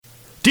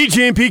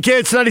DJ and PK,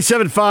 it's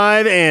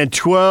 97.5 and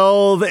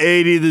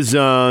 1280 The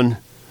Zone.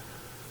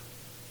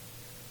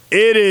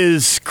 It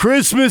is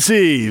Christmas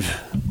Eve.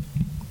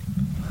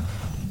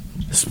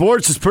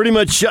 Sports is pretty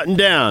much shutting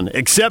down,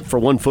 except for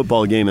one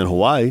football game in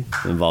Hawaii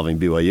involving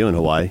BYU in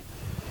Hawaii.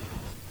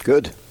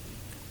 Good.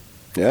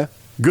 Yeah.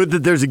 Good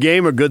that there's a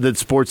game, or good that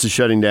sports is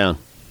shutting down?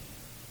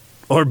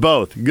 Or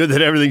both. Good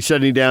that everything's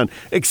shutting down,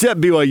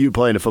 except BYU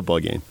playing a football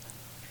game.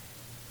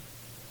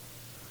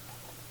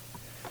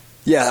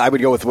 Yeah, I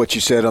would go with what you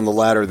said on the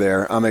latter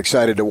there. I'm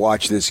excited to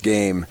watch this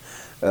game.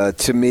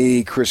 To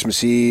me,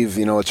 Christmas Eve,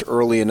 it's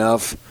early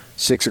enough,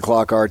 6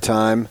 o'clock our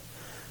time.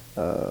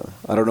 I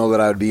don't know that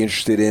I would be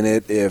interested in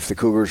it if the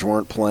Cougars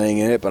weren't playing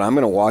in it, but I'm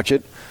going to watch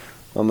it.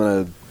 I'm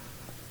going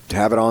to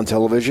have it on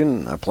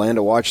television. I plan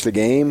to watch the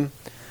game.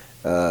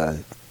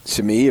 To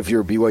me, if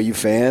you're a BYU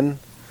fan,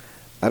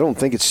 I don't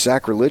think it's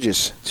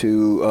sacrilegious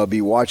to be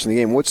watching the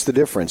game. What's the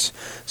difference?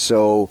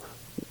 So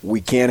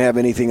we can't have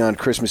anything on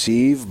Christmas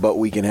Eve, but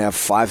we can have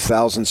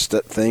 5,000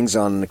 things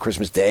on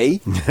Christmas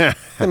Day? That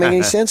doesn't make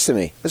any sense to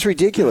me. That's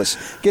ridiculous.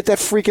 Get that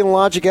freaking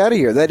logic out of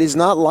here. That is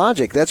not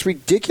logic. That's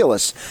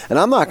ridiculous. And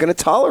I'm not going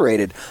to tolerate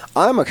it.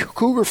 I'm a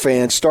Cougar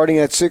fan starting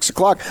at 6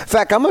 o'clock. In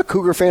fact, I'm a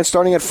Cougar fan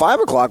starting at 5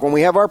 o'clock when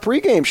we have our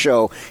pregame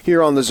show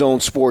here on the Zone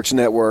Sports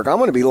Network. I'm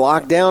going to be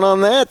locked down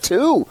on that,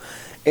 too.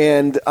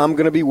 And I'm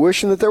going to be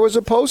wishing that there was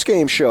a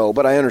post-game show.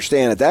 But I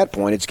understand at that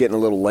point it's getting a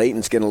little late and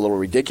it's getting a little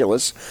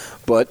ridiculous.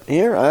 But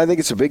here, I think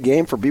it's a big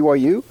game for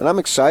BYU, and I'm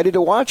excited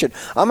to watch it.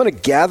 I'm going to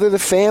gather the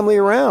family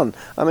around.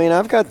 I mean,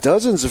 I've got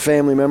dozens of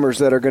family members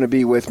that are going to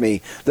be with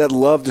me that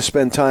love to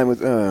spend time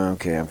with.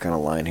 Okay, I'm kind of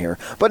lying here.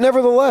 But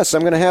nevertheless,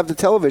 I'm going to have the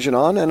television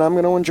on, and I'm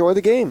going to enjoy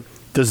the game.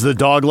 Does the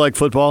dog like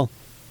football?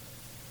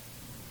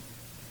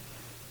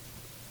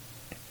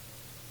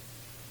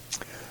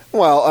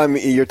 Well,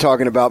 you're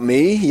talking about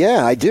me?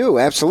 Yeah, I do.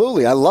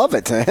 Absolutely. I love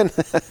it, man.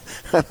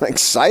 I'm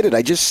excited.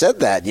 I just said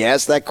that. You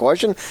asked that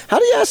question? How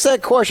do you ask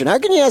that question? How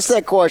can you ask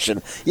that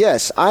question?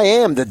 Yes, I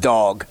am the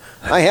dog.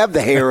 I have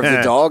the hair of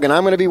the dog, and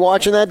I'm going to be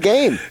watching that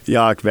game.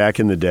 Yuck, back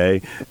in the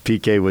day,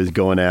 PK was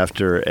going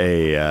after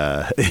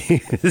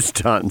he was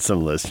taunting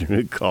some listener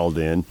who called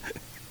in.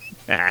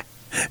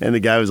 And the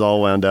guy was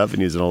all wound up, and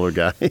he was an older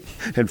guy.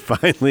 And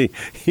finally,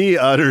 he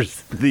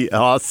utters the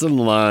awesome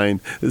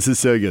line. This is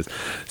so good.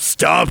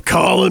 Stop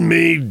calling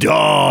me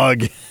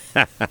dog.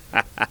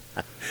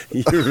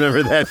 You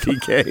remember that,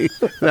 PK?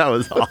 That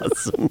was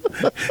awesome.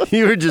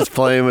 You were just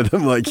playing with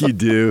him like you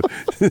do.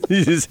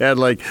 You just had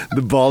like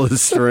the ball of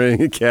string,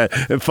 a cat.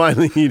 And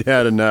finally, he'd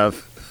had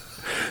enough.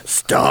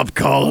 Stop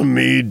calling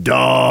me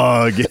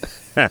dog.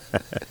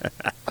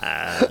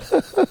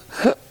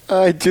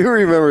 I do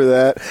remember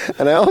that.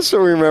 And I also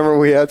remember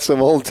we had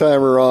some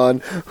old-timer on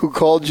who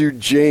called you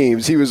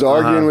James. He was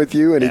arguing with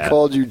you, and he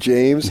called you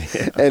James.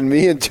 Yeah. And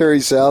me and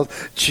Terry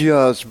South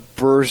just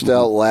burst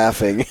out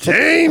laughing.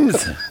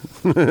 James!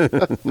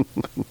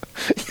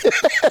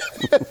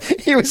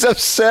 He was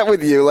upset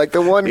with you, like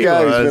the one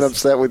guy who's been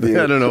upset with you.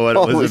 I don't know what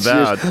it was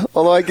about. Years.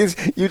 Although I guess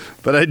you...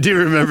 But I do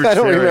remember I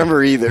don't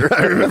remember either.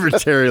 I remember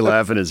Terry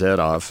laughing his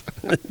head off.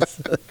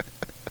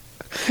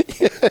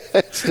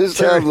 It's just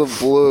out of the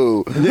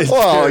blue.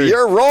 Oh,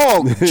 you're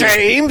wrong,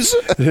 James.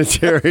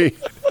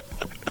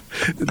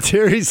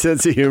 Terry's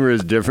sense of humor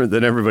is different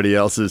than everybody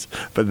else's,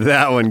 but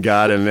that one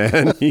got him,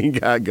 man. He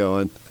got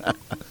going.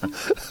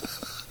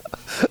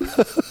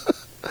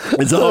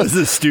 It's always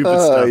the stupid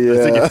stuff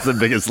that gets the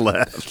biggest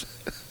laugh.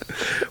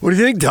 What do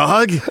you think,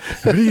 dog?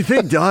 What do you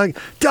think, dog?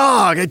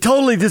 Dog, I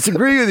totally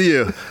disagree with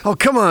you. Oh,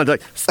 come on, dog.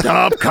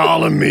 Stop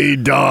calling me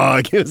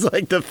dog. It was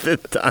like the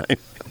 5th time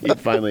he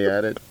finally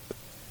had it.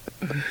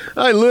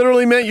 I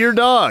literally meant your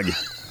dog.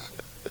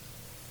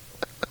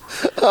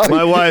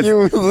 My wife.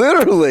 You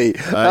literally.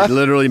 I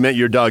literally meant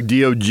your dog,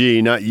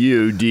 D-O-G, not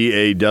you,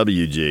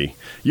 D-A-W-G.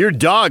 Your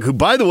dog, who,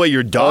 by the way,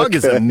 your dog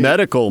is a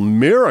medical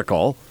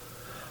miracle.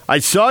 I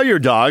saw your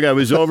dog. I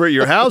was over at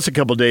your house a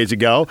couple days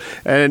ago,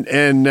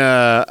 and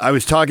I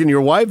was talking to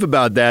your wife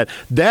about that.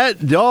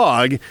 That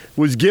dog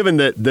was given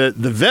the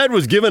vet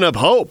was giving up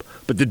hope,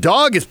 but the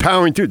dog is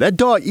powering through. That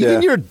dog,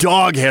 even your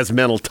dog has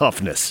mental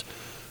toughness.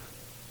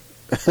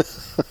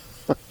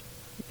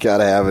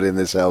 Gotta have it in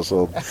this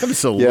household.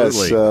 Absolutely.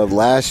 Yes,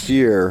 last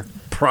year,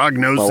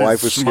 prognosis, my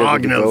wife was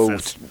scheduled to go.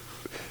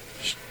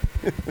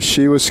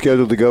 She was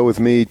scheduled to go with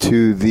me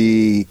to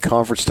the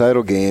conference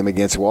title game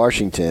against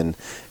Washington,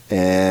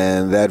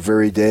 and that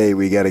very day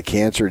we got a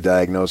cancer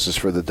diagnosis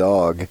for the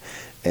dog,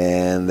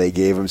 and they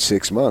gave him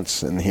 6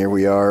 months. And here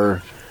we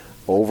are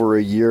over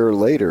a year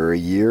later, a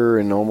year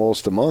and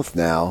almost a month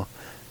now,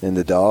 and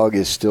the dog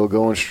is still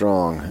going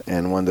strong.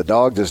 And when the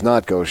dog does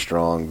not go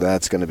strong,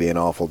 that's going to be an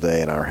awful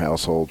day in our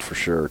household for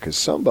sure, because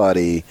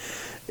somebody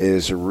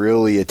is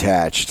really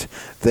attached.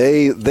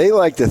 They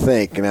like to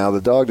think, now the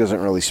dog doesn't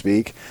really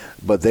speak,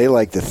 but they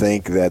like to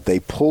think that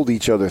they pulled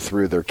each other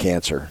through their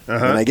cancer.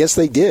 And I guess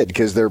they did,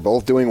 because they're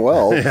both doing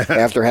well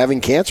after having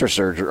cancer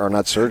surgery, or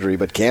not surgery,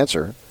 but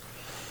cancer.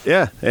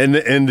 Yeah, and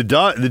the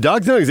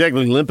dog's not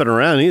exactly limping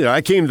around either. I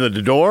came to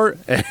the door,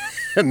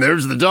 and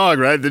there's the dog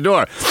right at the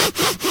door.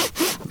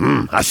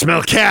 I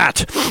smell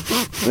cat.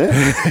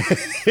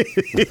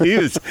 he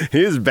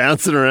was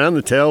bouncing around.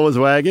 The tail was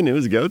wagging. It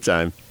was go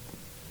time.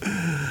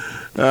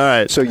 All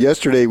right. So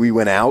yesterday we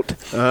went out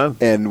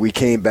and we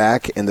came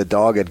back and the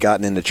dog had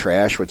gotten in the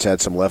trash, which had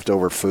some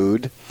leftover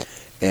food.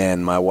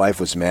 And my wife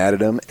was mad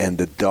at him. And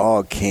the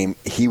dog came.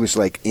 He was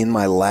like in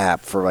my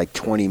lap for like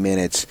 20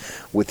 minutes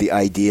with the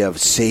idea of,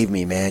 save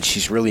me, man.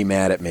 She's really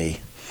mad at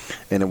me.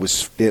 And it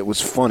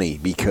was funny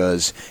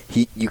because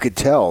you could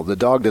tell the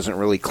dog doesn't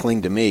really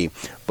cling to me,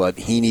 but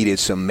he needed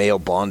some male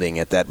bonding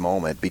at that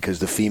moment because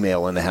the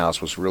female in the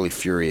house was really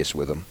furious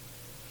with him.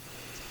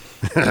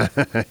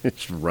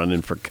 It's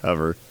running for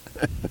cover.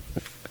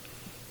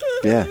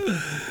 Yeah.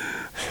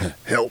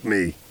 Help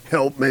me.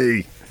 Help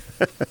me.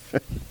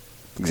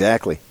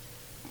 Exactly.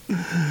 All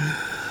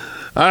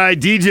right,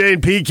 DJ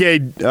and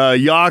PK,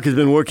 Yock has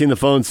been working the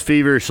phones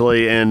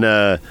feverishly,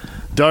 and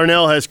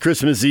Darnell has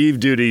Christmas Eve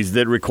duties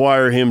that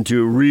require him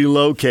to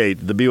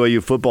relocate the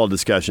BYU football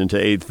discussion to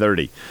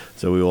 8:30.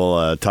 So we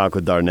will talk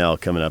with Darnell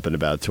coming up in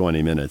about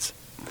 20 minutes.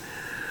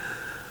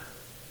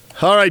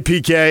 All right,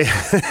 PK.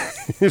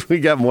 We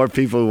got more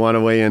people who want to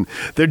weigh in.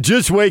 They're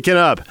just waking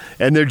up,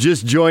 and they're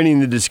just joining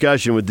the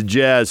discussion with the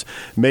Jazz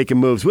making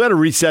moves. We had to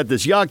reset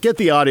this. Y'all get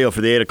the audio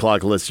for the 8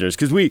 o'clock listeners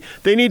because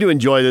they need to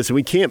enjoy this, and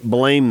we can't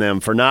blame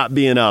them for not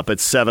being up at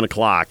 7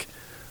 o'clock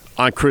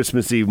on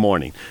Christmas Eve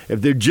morning.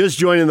 If they're just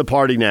joining the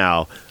party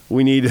now,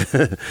 we need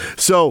 –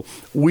 so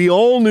we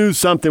all knew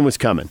something was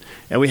coming,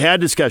 and we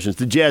had discussions.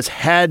 The Jazz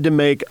had to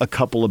make a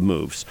couple of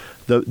moves.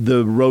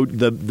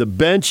 The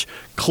bench,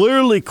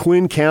 clearly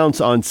Quinn counts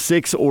on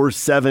 6 or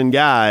 7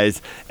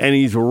 guys, and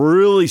he's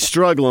really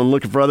struggling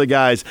looking for other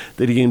guys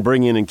that he can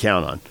bring in and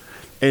count on.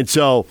 And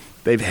so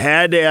they've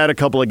had to add a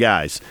couple of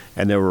guys.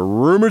 And there were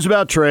rumors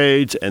about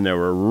trades, and there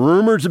were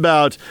rumors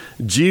about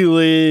G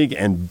League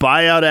and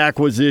buyout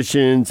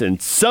acquisitions, and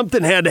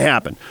something had to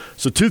happen.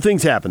 So 2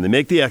 things happen. They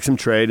make the Exum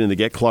trade, and they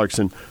get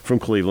Clarkson from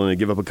Cleveland and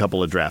give up a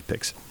couple of draft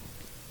picks.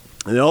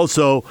 And they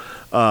also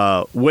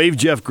waive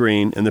Jeff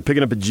Green, and they're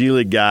picking up a G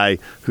League guy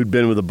who'd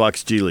been with the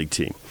Bucks G League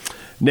team.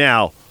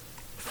 Now,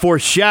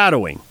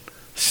 foreshadowing.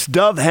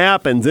 Stuff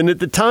happens, and at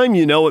the time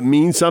you know it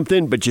means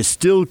something, but you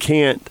still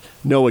can't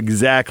know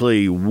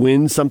exactly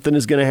when something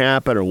is going to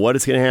happen or what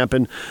is going to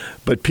happen.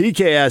 But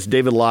PK asked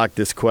David Locke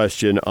this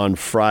question on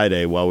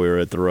Friday while we were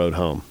at the road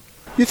home.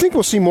 You think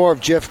we'll see more of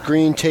Jeff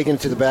Green taken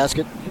to the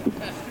basket?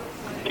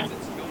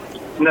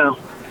 No.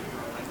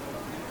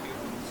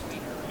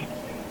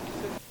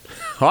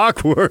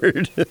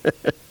 Awkward.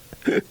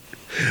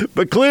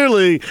 But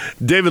clearly,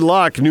 David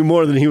Locke knew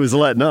more than he was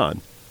letting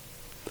on.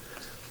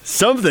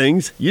 Some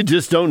things you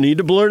just don't need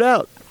to blurt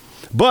out.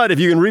 But if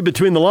you can read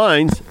between the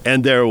lines,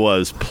 and there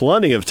was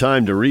plenty of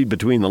time to read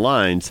between the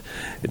lines,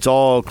 it's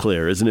all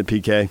clear, isn't it,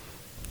 PK?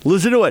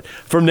 Listen to it.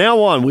 From now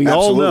on, we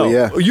all know.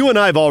 Yeah. You and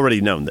I have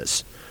already known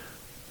this.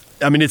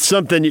 I mean, it's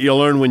something that you'll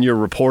learn when you're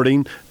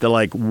reporting, that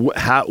like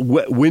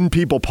when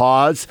people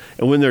pause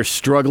and when they're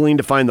struggling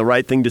to find the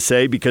right thing to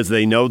say because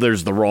they know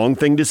there's the wrong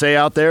thing to say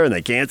out there and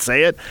they can't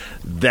say it,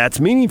 that's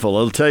meaningful.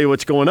 It'll tell you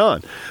what's going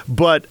on.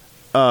 But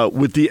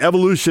with the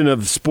evolution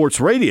of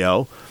sports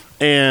radio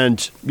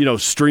and, you know,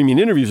 streaming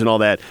interviews and all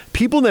that,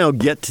 people now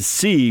get to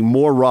see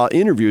more raw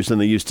interviews than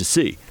they used to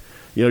see.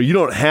 You know, you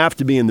don't have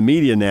to be in the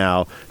media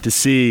now to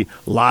see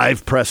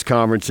live press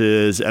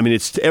conferences. I mean,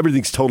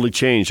 everything's totally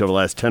changed over the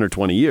last 10 or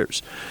 20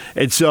 years.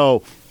 And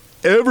so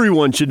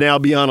everyone should now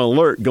be on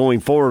alert going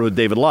forward with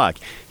David Locke.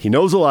 He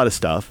knows a lot of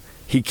stuff.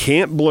 He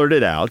can't blurt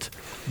it out.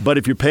 But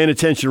if you're paying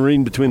attention,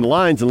 reading between the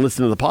lines and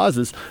listening to the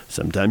pauses,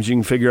 sometimes you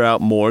can figure out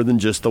more than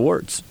just the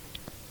words.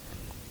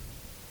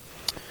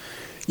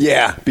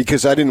 Yeah,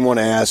 because I didn't want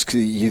to ask,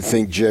 you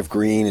think Jeff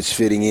Green is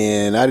fitting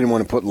in. I didn't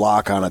want to put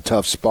Locke on a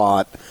tough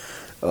spot.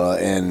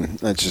 And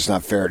that's just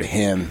not fair to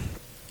him,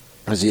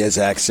 as he has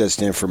access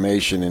to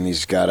information, and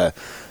he's got to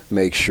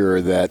make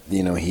sure that,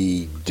 you know,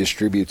 he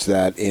distributes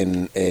that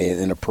in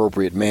an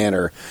appropriate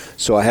manner.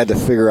 So I had to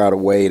figure out a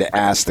way to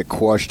ask the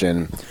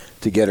question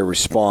to get a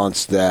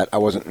response that I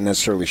wasn't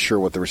necessarily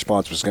sure what the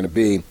response was going to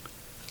be.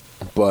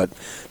 But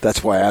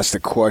that's why I asked the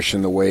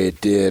question the way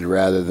it did,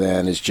 rather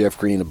than, is Jeff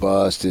Green a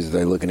bust? Is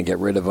they looking to get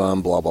rid of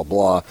him? Blah, blah,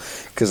 blah.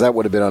 Because that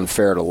would have been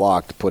unfair to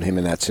Locke to put him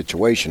in that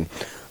situation.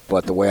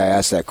 But the way I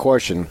asked that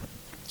question,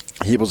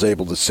 he was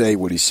able to say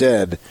what he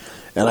said.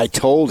 And I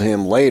told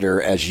him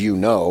later, as you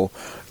know,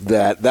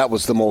 that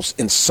was the most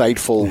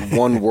insightful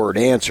one-word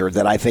answer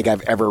that I think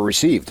I've ever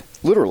received.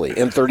 Literally,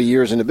 in 30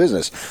 years in the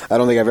business. I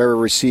don't think I've ever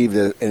received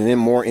a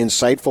more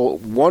insightful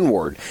one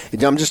word.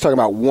 I'm just talking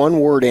about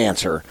one-word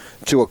answer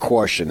to a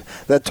question.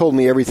 That told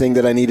me everything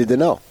that I needed to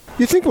know.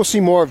 You think we'll see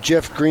more of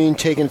Jeff Green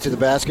taken to the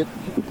basket?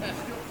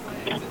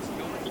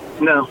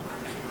 No.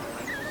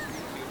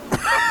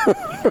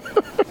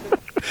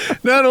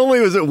 Not only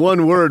was it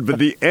one word, but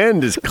the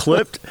end is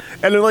clipped.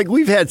 And like,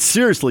 we've had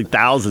seriously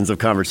thousands of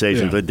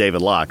conversations with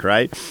David Locke,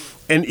 right?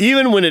 And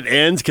even when it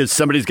ends, because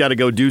somebody's got to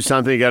go do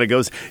something, got to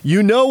go.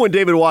 You know, when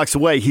David walks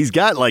away, he's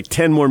got like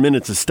 10 more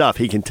minutes of stuff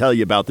he can tell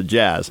you about the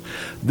Jazz.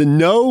 The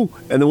no,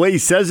 and the way he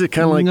says it,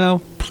 kind of like,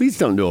 no. Please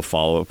don't do a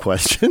follow-up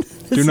question.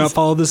 Do not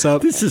follow this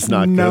up. This is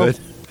not good.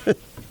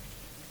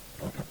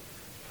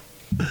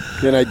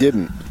 And I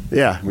didn't.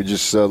 Yeah. We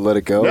just let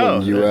it go,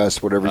 and you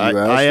asked whatever you asked.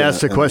 I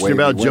asked a question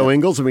about Joe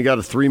Ingles, and we got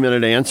a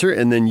 3-minute answer,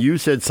 and then you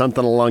said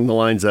something along the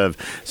lines of,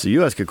 so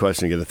you ask a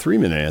question and get a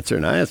 3-minute answer,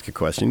 and I ask a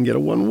question and get a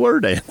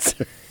 1-word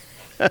answer.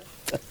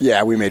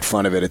 Yeah, we made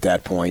fun of it at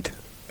that point.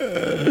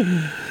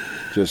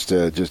 Just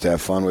to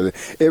have fun with it.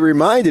 It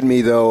reminded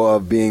me, though,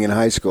 of being in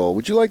high school.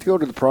 Would you like to go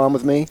to the prom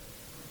with me?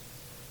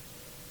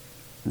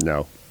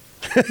 No.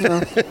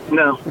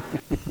 No.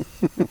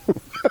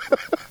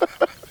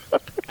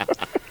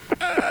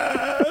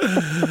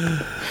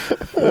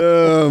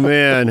 Oh,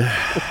 man.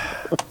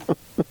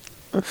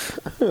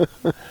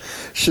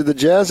 Should the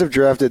Jazz have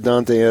drafted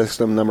Dante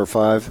Exum number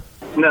 5?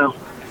 No.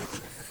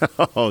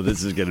 Oh,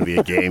 this is going to be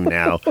a game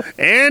now.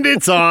 And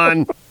it's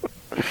on.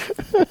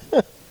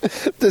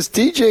 Does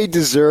DJ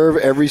deserve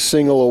every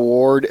single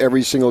award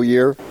every single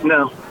year?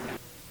 No.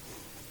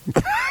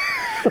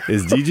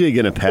 Is DJ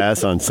going to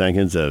pass on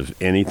seconds of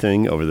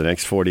anything over the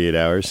next 48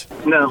 hours?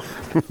 No.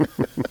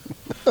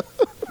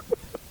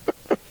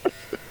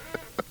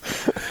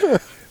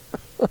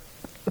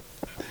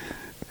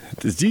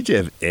 Does DJ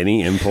have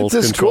any impulse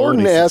Does control?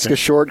 Gordon ask a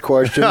short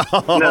question?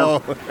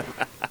 No.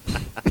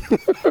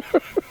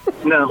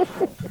 No.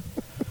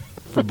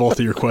 For both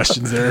of your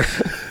questions there.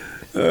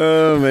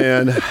 Oh,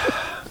 man.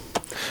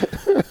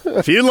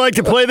 If you'd like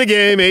to play the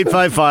game,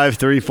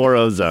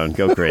 855-340-ZONE.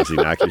 Go crazy.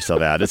 Knock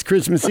yourself out. It's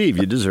Christmas Eve.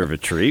 You deserve a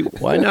treat.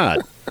 Why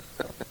not?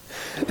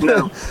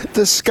 No.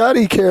 Does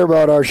Scotty care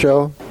about our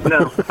show?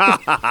 No.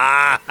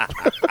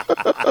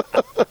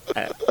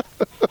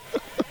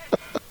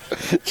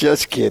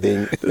 Just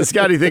kidding. Does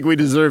Scotty think we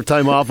deserve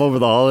time off over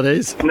the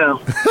holidays?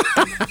 No.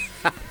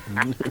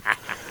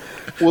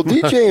 Will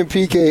DJ and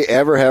PK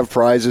ever have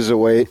prizes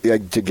away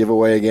to give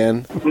away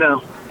again?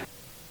 No.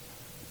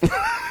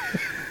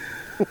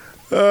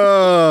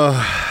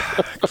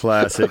 Oh,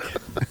 classic.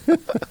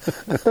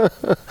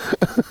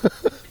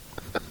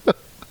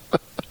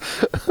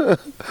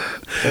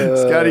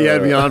 Scotty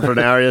had me on for an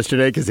hour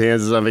yesterday because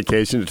Hans is on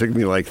vacation. It took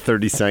me like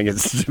 30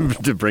 seconds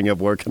to bring up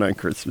working on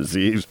Christmas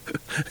Eve.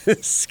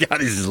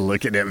 Scotty's just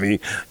looking at me.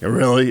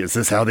 Really? Is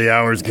this how the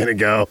hour's going to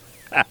go?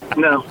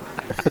 No.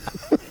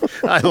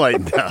 I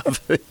lightened up.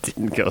 It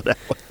didn't go that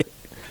way.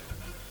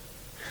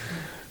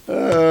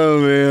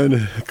 Oh,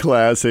 man.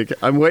 Classic.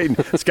 I'm waiting.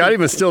 Scotty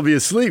must still be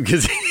asleep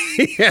because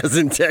he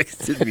hasn't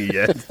texted me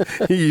yet.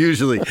 He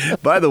usually.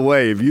 By the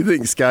way, if you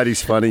think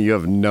Scotty's funny, you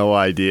have no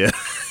idea.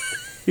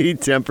 He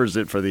tempers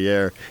it for the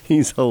air.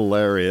 He's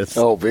hilarious.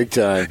 Oh, big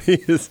time. He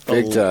is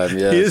big time,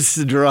 yes.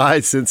 His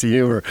dry sense of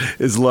humor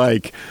is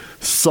like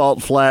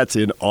Salt Flats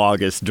in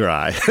August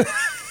dry.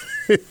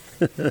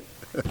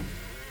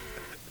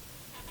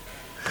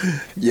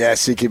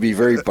 Yes, he can be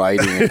very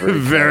biting. And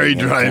very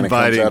dry and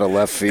biting. Comes out of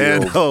left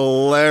field. And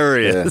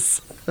hilarious.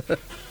 Yeah.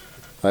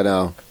 I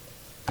know.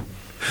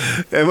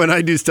 And when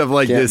I do stuff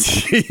like this,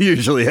 he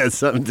usually has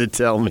something to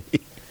tell me.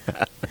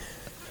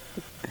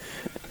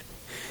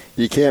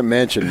 You can't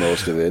mention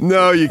most of it.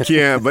 No, you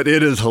can't, but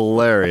it is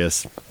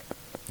hilarious.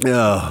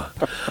 Oh.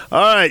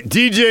 All right,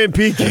 DJ and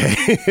PK.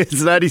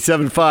 It's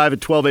 97.5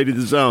 at 1280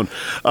 The Zone.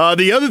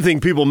 The other thing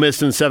people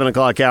missed in the 7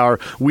 o'clock hour,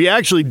 we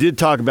actually did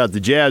talk about the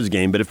Jazz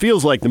game, but it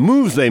feels like the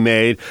moves they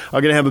made are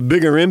going to have a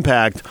bigger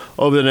impact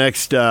over the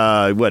next,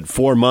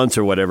 4 months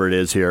or whatever it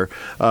is here,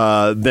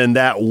 than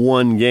that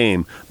one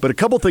game. But a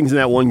couple things in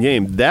that one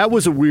game. That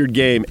was a weird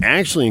game,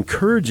 actually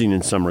encouraging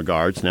in some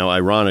regards. Now,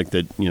 ironic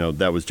that,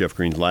 that was Jeff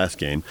Green's last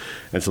game,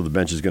 and so the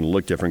bench is going to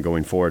look different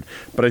going forward.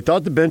 But I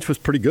thought the bench was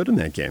pretty good in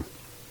that game.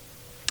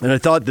 And I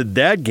thought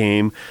that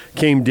game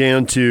came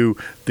down to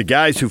the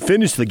guys who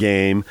finished the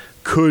game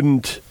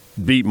couldn't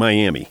beat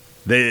Miami.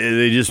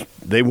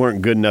 They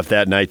weren't good enough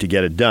that night to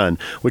get it done,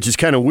 which is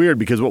kind of weird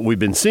because what we've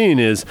been seeing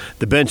is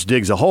the bench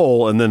digs a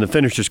hole and then the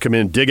finishers come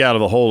in, dig out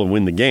of the hole, and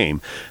win the game.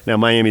 Now,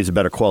 Miami's a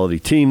better quality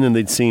team than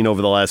they'd seen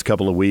over the last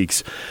couple of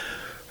weeks.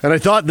 And I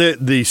thought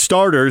that the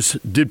starters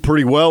did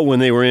pretty well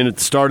when they were in at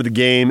the start of the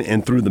game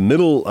and through the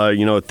middle,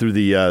 through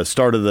the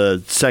start of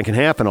the second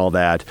half and all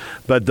that.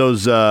 But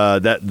those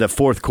the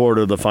fourth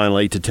quarter, the final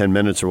 8 to 10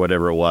 minutes or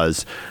whatever it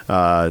was,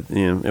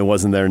 it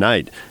wasn't their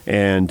night.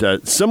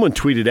 And someone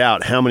tweeted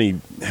out how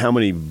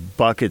many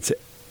buckets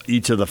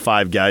each of the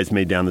 5 guys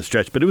made down the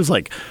stretch, but it was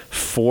like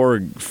four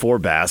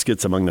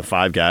baskets among the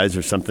 5 guys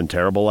or something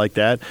terrible like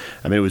that.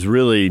 I mean, it was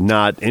really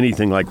not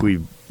anything like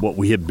what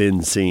we have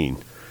been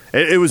seeing.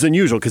 It was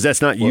unusual because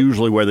that's not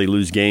usually where they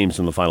lose games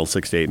in the final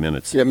 6 to 8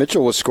 minutes. Yeah,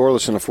 Mitchell was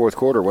scoreless in the fourth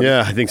quarter.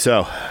 Yeah, I think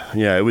so.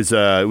 Yeah, it was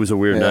a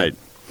weird night.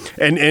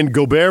 And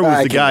Gobert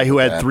was the guy who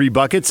had 3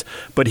 buckets,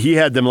 but he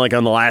had them like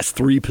on the last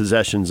 3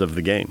 possessions of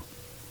the game.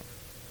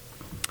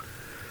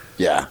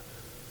 Yeah.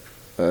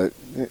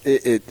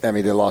 I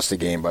mean, they lost the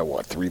game by,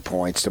 3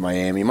 points to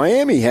Miami.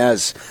 Miami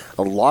has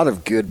a lot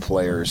of good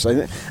players.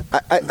 I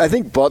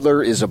think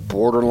Butler is a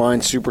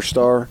borderline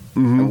superstar.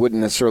 I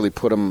wouldn't necessarily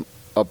put him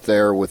up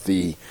there with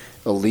the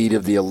elite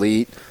of the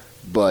elite,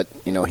 but,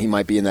 he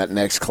might be in that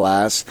next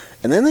class.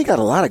 And then they got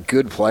a lot of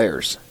good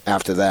players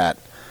after that.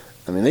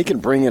 I mean, they can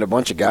bring in a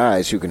bunch of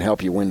guys who can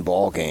help you win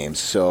ball games.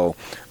 So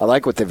I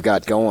like what they've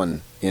got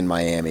going in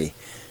Miami.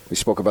 We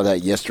spoke about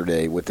that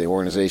yesterday with the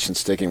organization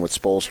sticking with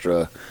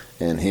Spoelstra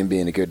and him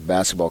being a good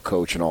basketball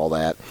coach and all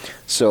that.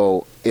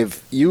 So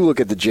if you look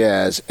at the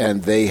Jazz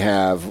and they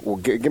have,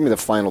 give me the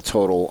final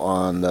total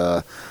on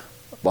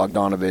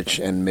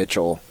Bogdanovich and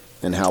Mitchell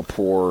and how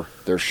poor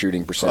their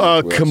shooting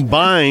percentage was.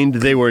 Combined,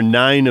 they were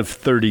 9 of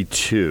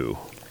 32.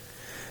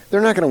 They're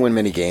not going to win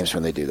many games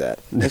when they do that.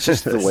 It's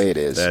just the way it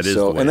is. That is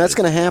the way and that's it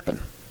is. going to happen.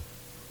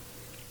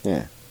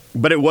 Yeah.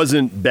 But it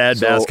wasn't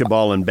bad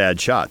basketball and bad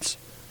shots,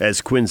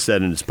 as Quinn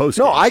said in his post.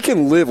 No, I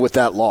can live with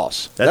that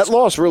loss. That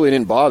loss really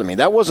didn't bother me.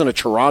 That wasn't a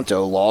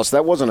Toronto loss.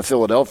 That wasn't a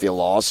Philadelphia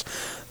loss.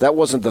 That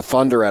wasn't the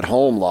Thunder at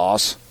home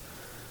loss.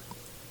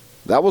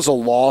 That was a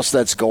loss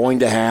that's going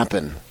to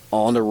happen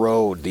on the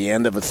road, the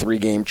end of a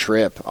 3-game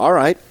trip. All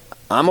right,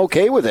 I'm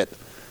okay with it.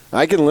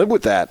 I can live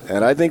with that,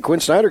 and I think Quinn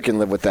Snyder can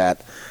live with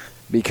that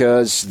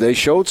because they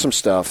showed some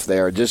stuff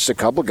there. Just a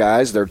couple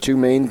guys, their 2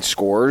 main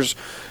scorers,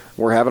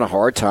 were having a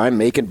hard time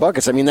making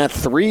buckets. I mean, that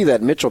 3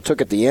 that Mitchell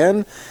took at the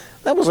end,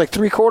 that was like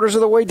 3/4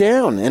 of the way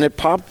down, and it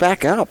popped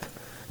back up.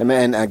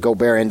 And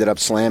Gobert ended up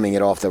slamming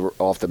it off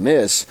the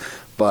miss.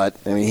 But,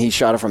 I mean, he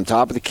shot it from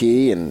top of the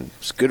key, and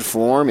it's good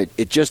form.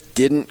 It just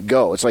didn't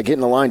go. It's like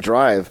hitting a line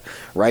drive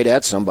right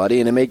at somebody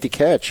and then make the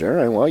catch. All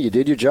right, well, you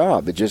did your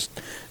job. It just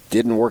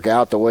didn't work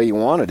out the way you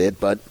wanted it.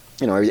 But,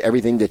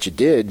 everything that you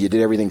did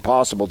everything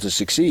possible to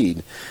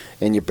succeed,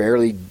 and you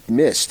barely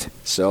missed.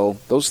 So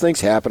those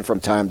things happen from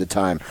time to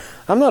time.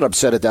 I'm not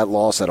upset at that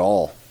loss at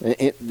all.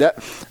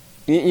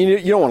 You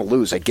don't want to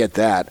lose. I get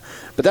that.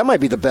 But that might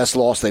be the best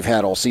loss they've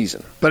had all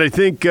season. But I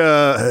think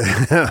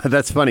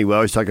that's funny. We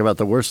always talk about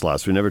the worst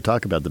loss. We never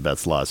talk about the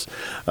best loss.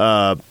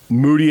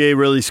 Moutier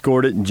really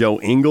scored it, and Joe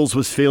Ingles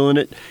was feeling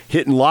it.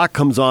 Hitting Locke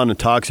comes on and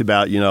talks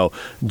about,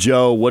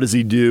 Joe, what does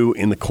he do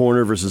in the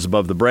corner versus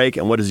above the break,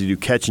 and what does he do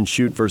catch and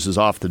shoot versus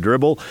off the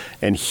dribble?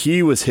 And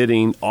he was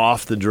hitting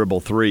off the dribble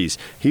threes.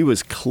 He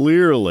was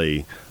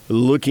clearly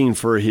looking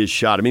for his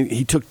shot. I mean,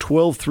 he took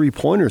 12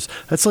 3-pointers.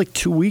 That's like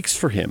 2 weeks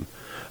for him.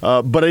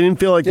 But I didn't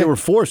feel like they were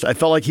forced. I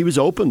felt like he was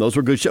open. Those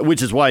were good shots,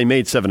 which is why he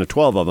made 7 of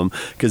 12 of them,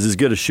 because as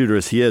good a shooter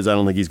as he is, I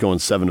don't think he's going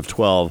 7 of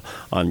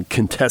 12 on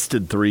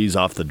contested threes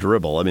off the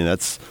dribble. I mean,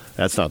 that's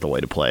not the way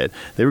to play it.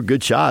 They were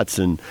good shots.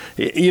 And,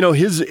 this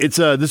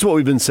is what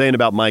we've been saying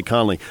about Mike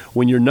Conley.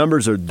 When your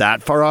numbers are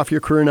that far off your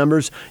career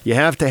numbers, you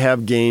have to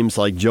have games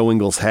like Joe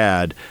Ingles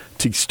had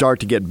to start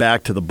to get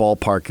back to the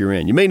ballpark you're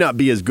in. You may not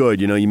be as good.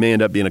 You may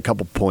end up being a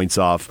couple points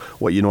off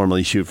what you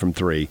normally shoot from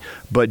 3.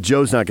 But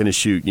Joe's not going to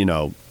shoot,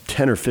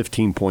 10 or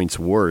 15 points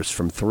worse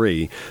from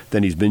 3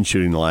 than he's been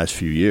shooting the last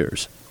few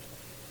years.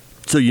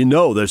 So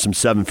there's some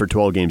 7 for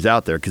 12 games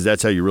out there because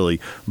that's how you really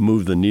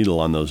move the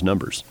needle on those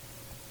numbers.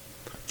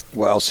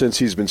 Well, since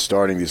he's been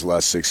starting these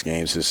last 6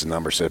 games, his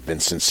numbers have been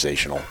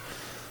sensational.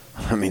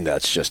 I mean,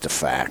 that's just a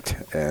fact.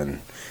 And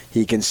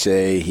he can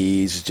say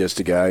he's just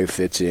a guy who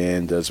fits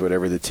in, does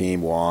whatever the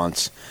team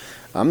wants.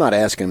 I'm not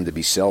asking him to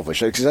be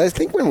selfish, because I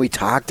think when we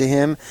talk to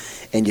him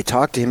and you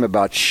talk to him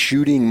about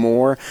shooting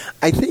more,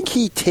 I think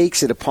he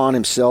takes it upon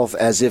himself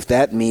as if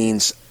that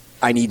means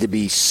I need to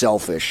be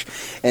selfish.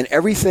 And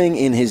everything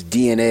in his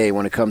DNA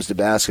when it comes to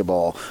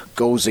basketball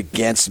goes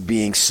against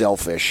being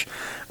selfish.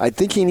 I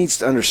think he needs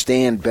to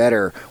understand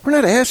better. We're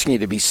not asking you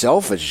to be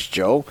selfish,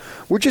 Joe.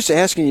 We're just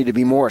asking you to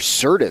be more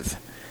assertive.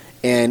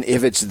 And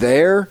if it's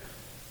there,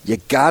 you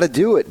got to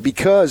do it,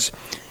 because,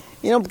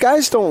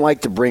 guys don't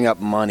like to bring up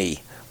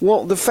money.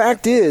 Well, the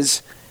fact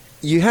is,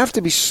 you have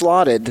to be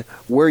slotted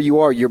where you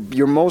are. Your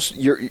most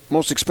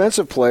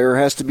expensive player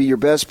has to be your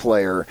best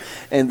player,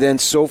 and then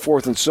so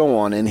forth and so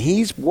on. And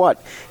he's what?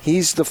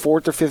 He's the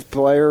 4th or 5th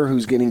player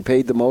who's getting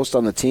paid the most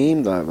on the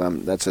team.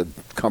 That's a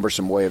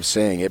cumbersome way of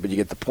saying it, but you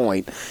get the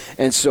point.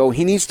 And so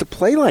he needs to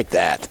play like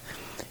that.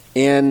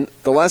 And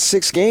the last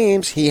 6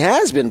 games, he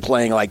has been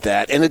playing like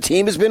that, and the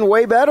team has been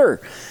way better.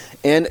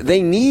 And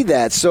they need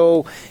that.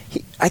 So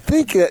I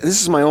think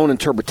this is my own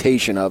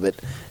interpretation of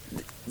it.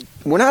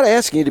 We're not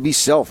asking you to be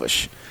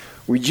selfish.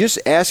 We're just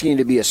asking you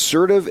to be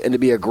assertive and to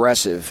be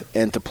aggressive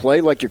and to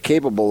play like you're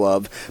capable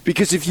of,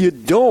 because if you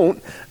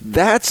don't,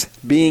 that's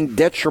being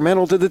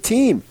detrimental to the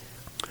team.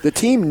 The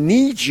team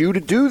needs you to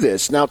do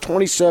this. Now,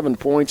 27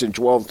 points and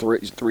 12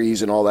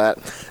 threes and all that,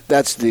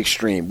 that's the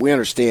extreme. We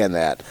understand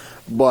that.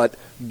 But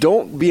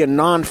don't be a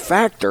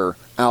non-factor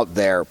out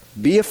there.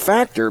 Be a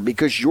factor,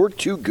 because you're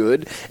too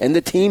good, and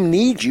the team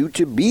needs you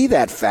to be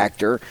that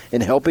factor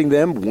in helping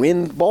them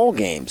win ball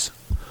games.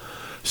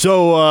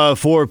 So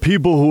for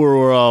people who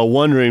are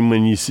wondering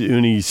when he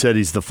said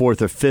he's the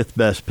 4th or 5th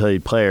best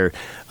paid player,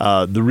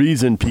 the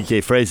reason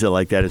PK phrased it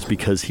like that is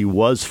because he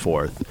was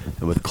 4th.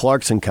 And with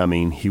Clarkson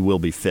coming, he will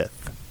be 5th.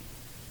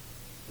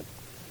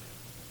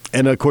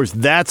 And, of course,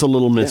 that's a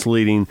little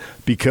misleading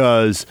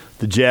because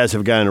the Jazz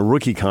have a guy on a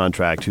rookie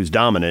contract who's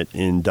dominant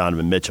in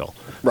Donovan Mitchell.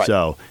 Right.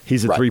 So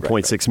he's at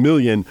 $3.6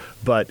 million,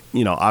 but,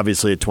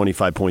 obviously at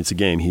 25 points a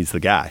game, he's the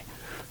guy.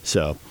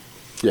 So,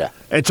 Yeah.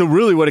 and so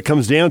really what it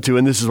comes down to,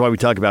 and this is why we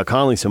talk about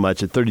Conley so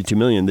much, at $32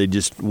 million,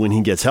 when he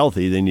gets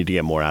healthy, they need to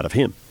get more out of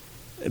him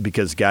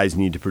because guys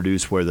need to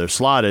produce where they're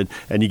slotted,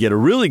 and you get a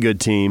really good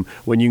team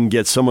when you can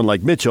get someone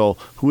like Mitchell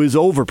who is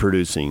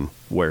overproducing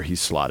where he's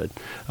slotted.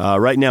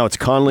 Right now it's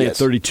Conley at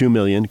 $32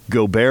 million,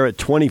 Gobert at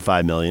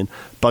 $25 million,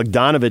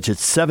 Bogdanovich at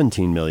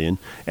 $17 million,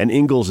 and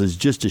Ingles is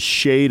just a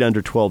shade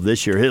under 12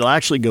 this year. He'll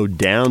actually go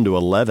down to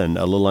 11,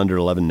 a little under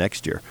 11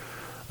 next year.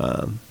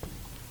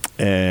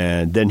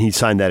 And then he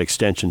signed that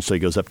extension, so he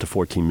goes up to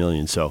 $14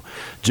 million. So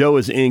Joe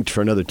is inked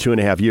for another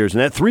 2.5 years.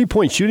 And that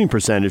three-point shooting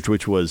percentage,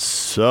 which was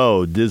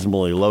so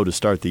dismally low to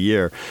start the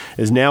year,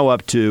 is now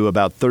up to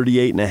about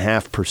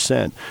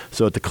 38.5%.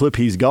 So at the clip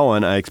he's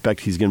going, I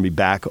expect he's going to be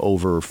back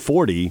over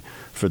 40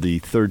 for the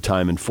third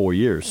time in 4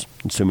 years,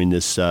 assuming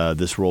this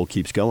roll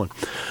keeps going.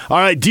 All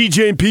right,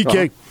 DJ and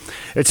PK.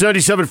 It's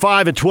 97.5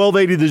 at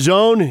 1280 The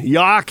Zone.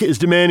 Yak is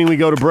demanding we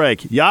go to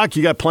break. Yak,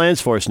 you got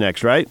plans for us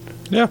next, right?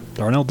 Yeah,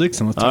 Darnell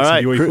Dixon. Let's talk All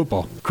right, some BYU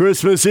football.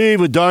 Christmas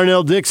Eve with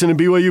Darnell Dixon and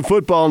BYU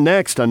football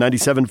next on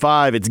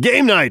 97.5. It's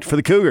game night for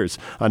the Cougars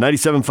on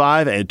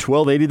 97.5 at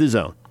 1280 The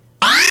Zone.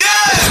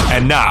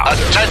 And now,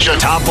 attention,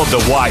 top of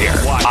the wire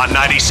on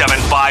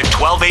 97.5,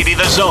 1280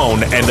 The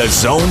Zone and the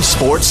Zone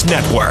Sports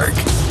Network.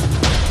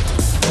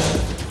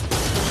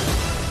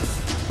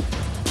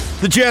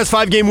 The Jazz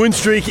 5-game win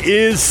streak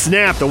is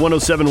snapped. A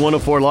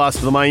 107-104 loss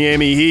to the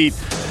Miami Heat.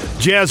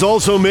 Jazz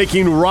also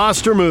making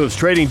roster moves,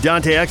 trading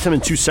Dante Exum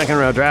and 2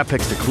 second-round draft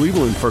picks to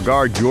Cleveland for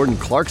guard Jordan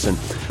Clarkson.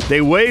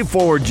 They wave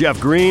forward Jeff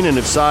Green and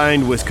have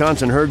signed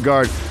Wisconsin Herd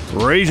guard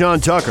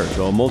Rajon Tucker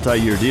to a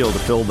multi-year deal to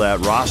fill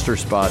that roster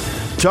spot.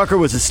 Tucker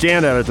was a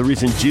standout at the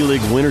recent G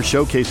League Winter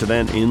Showcase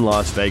event in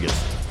Las Vegas.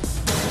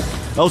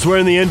 Elsewhere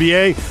in the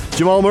NBA,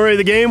 Jamal Murray,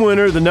 the game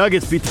winner. The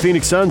Nuggets beat the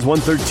Phoenix Suns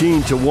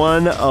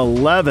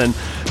 113-111.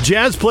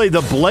 Jazz played the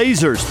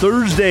Blazers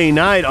Thursday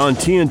night on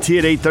TNT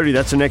at 8:30.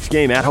 That's the next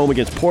game at home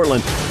against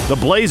Portland. The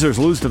Blazers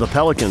lose to the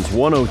Pelicans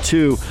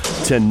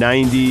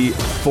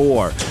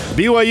 102-94.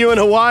 BYU and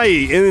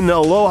Hawaii in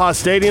Aloha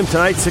Stadium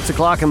tonight, 6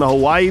 o'clock in the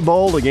Hawaii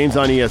Bowl. The game's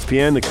on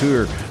ESPN. The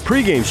Cougar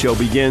pregame show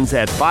begins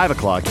at 5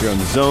 o'clock here on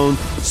the Zone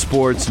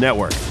Sports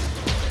Network.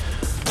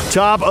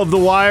 Top of the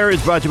Wire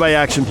is brought to you by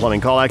Action Plumbing.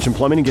 Call Action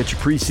Plumbing and get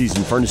your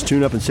preseason furnace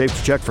tune-up and safety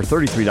check for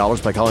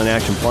 $33 by calling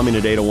Action Plumbing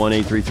at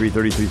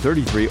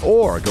 801-833-3333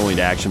 or going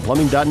to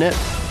actionplumbing.net.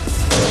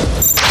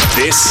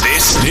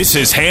 This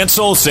is Hans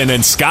Olsen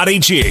and Scotty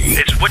G.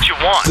 It's what you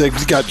want.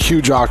 They've got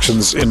huge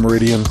auctions in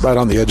Meridian, right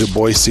on the edge of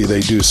Boise.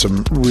 They do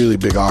some really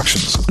big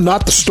auctions.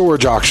 Not the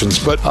storage auctions,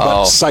 but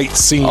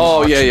sightseeing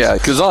auctions. Yeah.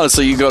 Because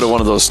honestly, you go to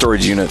one of those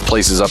storage unit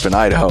places up in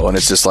Idaho, and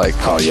it's just like,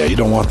 Oh, yeah, you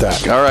don't want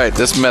that. all right,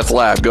 this meth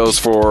lab goes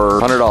for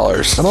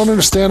 $100. I don't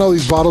understand all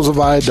these bottles of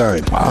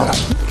iodine. Wow,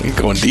 you're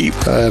going deep.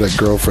 I had a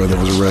girlfriend that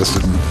was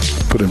arrested and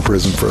put in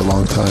prison for a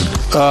long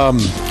time.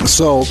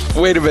 So,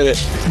 Wait a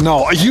minute.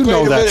 no, you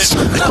know Wait a that.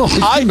 minute. No, you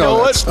I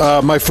know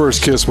that. My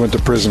first kiss went to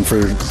prison for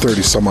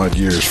 30-some-odd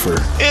years for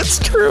It's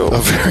true. a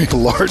very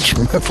large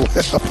meth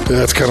lab.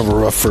 That's kind of a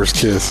rough first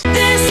kiss.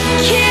 This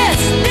kiss,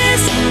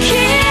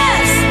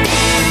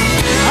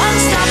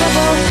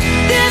 unstoppable.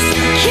 This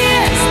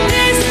kiss.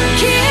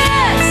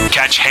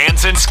 Catch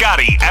Hans and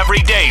Scotty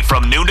every day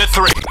from noon to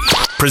 3.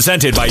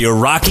 Presented by your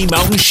Rocky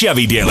Mountain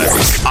Chevy dealers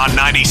on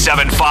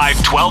 97.5,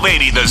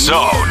 1280 The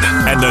Zone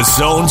and the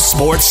Zone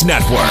Sports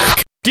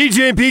Network.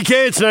 DJ and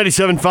PK, it's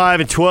 97.5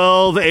 at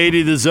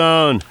 1280 The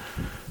Zone.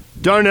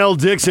 Darnell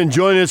Dixon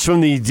joining us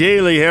from the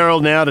Daily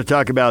Herald now to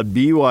talk about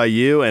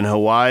BYU and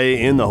Hawaii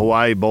in the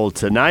Hawaii Bowl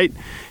tonight.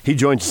 He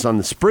joins us on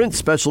the Sprint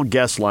special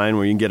guest line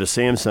where you can get a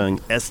Samsung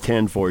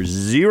S10 for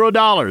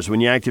 $0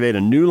 when you activate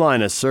a new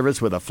line of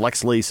service with a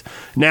flex lease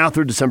now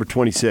through December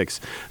 26th.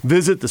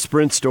 Visit the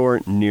Sprint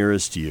store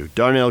nearest you.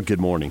 Darnell, good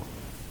morning.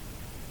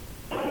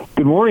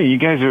 Good morning. You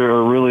guys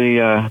are really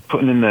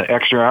putting in the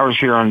extra hours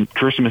here on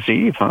Christmas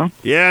Eve, huh?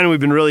 Yeah, and we've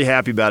been really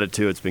happy about it,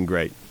 too. It's been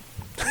great.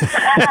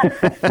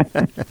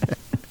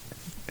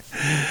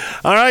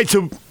 All right,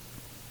 so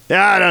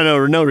I don't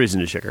know. No reason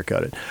to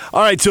sugarcoat it.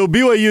 All right, so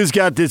BYU's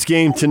got this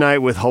game tonight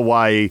with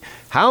Hawaii.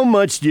 How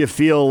much do you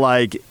feel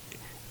like,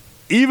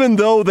 even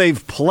though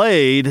they've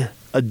played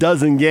a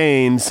dozen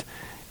games,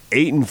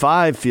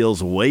 8-5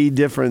 feels way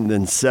different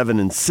than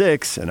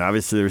 7-6, and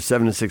obviously they were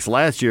 7-6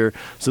 last year.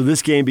 So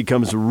this game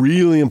becomes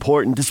really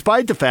important,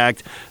 despite the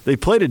fact they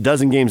played a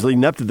dozen games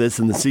leading up to this,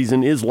 and the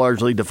season is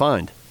largely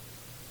defined.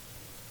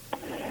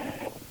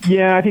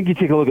 Yeah, I think you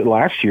take a look at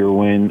last year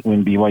when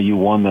BYU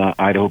won the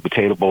Idaho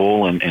Potato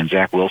Bowl and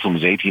Zach Wilson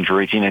was 18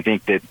 for 18. I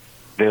think that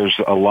there's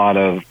a lot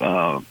of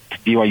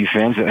BYU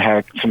fans that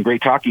had some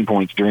great talking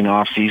points during the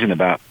offseason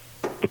about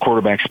the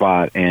quarterback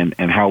spot and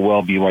how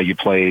well BYU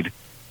played,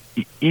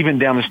 even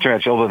down the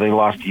stretch. Although they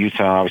lost to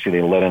Utah, obviously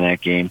they led in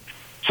that game.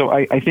 So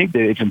I think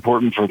that it's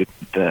important for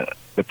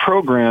the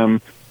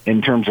program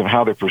in terms of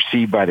how they're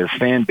perceived by their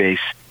fan base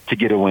to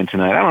get a win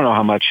tonight. I don't know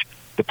how much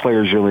the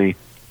players really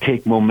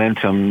take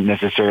momentum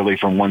necessarily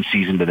from one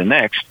season to the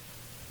next,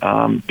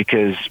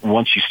 because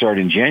once you start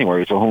in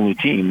January, it's a whole new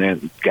team. There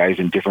guys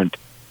in different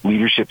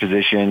leadership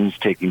positions,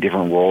 taking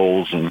different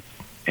roles and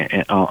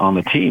on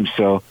the team.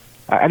 So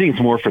I think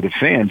it's more for the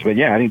fans. But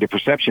yeah, I think the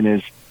perception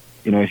is,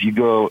 if you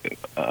go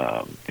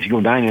 9-4,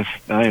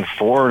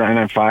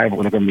 9-5,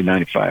 well, they're going to be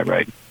 9-5,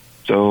 right?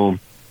 So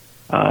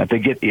if they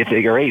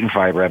go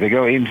 8-5, right? If they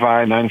go 8-5,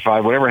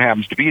 9-5, whatever it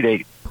happens to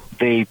be,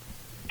 they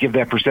give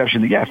that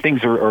perception that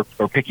things are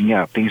picking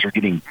up, things are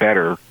getting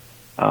better,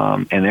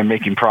 and they're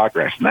making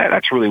progress. And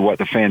that's really what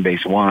the fan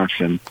base wants.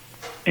 And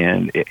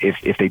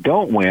if they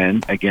don't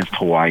win against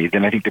Hawaii,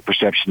 then I think the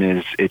perception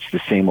is it's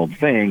the same old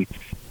thing.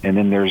 And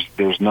then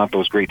there's not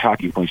those great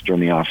talking points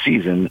during the off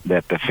season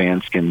that the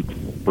fans can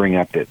bring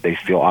up that they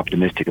feel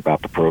optimistic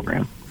about the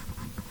program.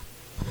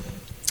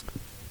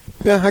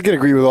 Yeah, I can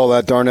agree with all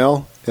that,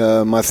 Darnell.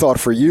 My thought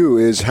for you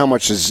is how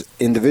much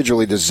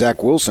individually does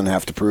Zach Wilson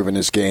have to prove in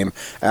this game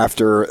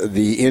after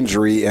the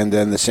injury and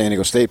then the San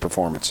Diego State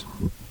performance?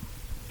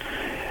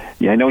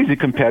 Yeah, I know he's a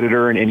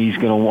competitor, and he's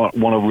going to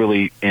want to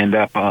really end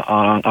up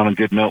on a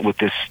good note with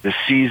this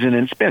season.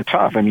 And it's been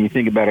tough. I mean, you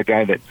think about a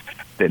guy that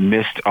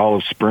missed all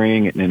of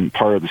spring and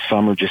part of the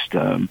summer just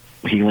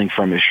healing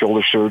from his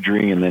shoulder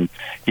surgery, and then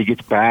he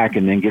gets back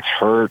and then gets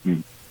hurt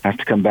and has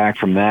to come back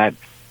from that.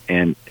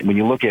 And when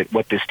you look at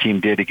what this team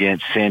did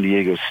against San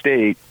Diego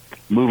State,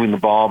 moving the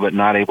ball but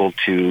not able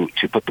to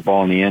put the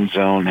ball in the end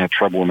zone, have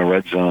trouble in the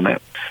red zone,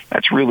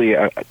 that's really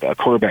a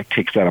quarterback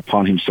takes that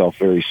upon himself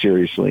very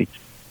seriously.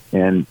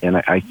 And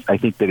I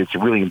think that it's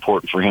really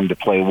important for him to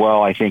play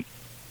well. I think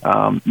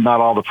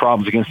not all the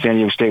problems against San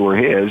Diego State were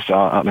his.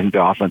 I think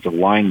the offensive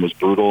line was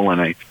brutal,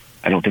 and I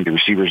don't think the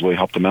receivers really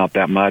helped him out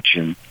that much.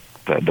 And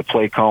the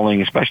play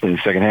calling, especially in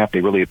the second half, they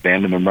really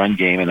abandoned the run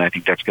game, and I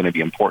think that's going to be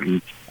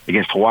important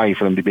against Hawaii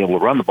for them to be able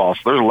to run the ball.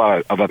 So there's a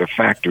lot of other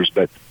factors,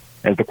 but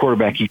as the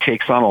quarterback, he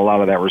takes on a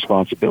lot of that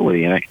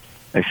responsibility, and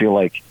I feel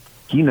like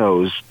he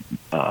knows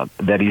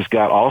that he's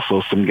got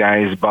also some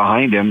guys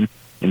behind him,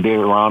 and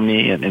David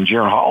Romney and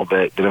Jaron Hall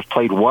that have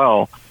played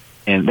well,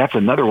 and that's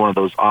another one of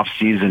those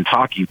off-season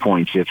talking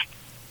points.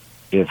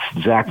 If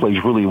Zach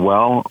plays really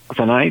well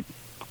tonight,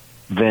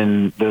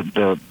 then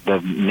the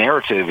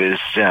narrative is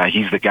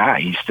he's the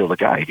guy. He's still the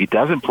guy. If he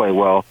doesn't play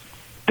well,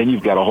 then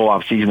you've got a whole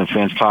offseason of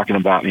fans talking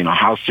about,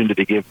 how soon did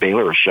they give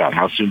Baylor a shot?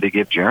 How soon did they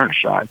give Jaron a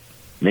shot?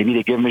 Maybe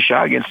they give him a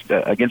shot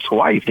against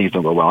Hawaii if things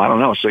don't go well. I don't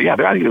know. So, yeah,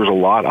 I think there's a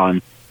lot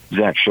on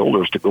Zach's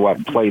shoulders to go out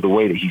and play the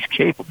way that he's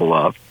capable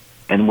of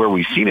and where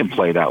we've seen him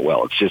play that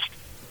well. It's just,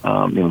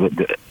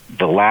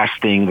 the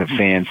last thing that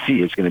fans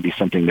see is going to be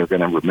something they're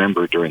going to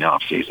remember during the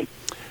offseason.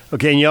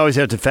 Okay, and you always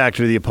have to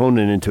factor the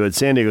opponent into it.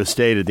 San Diego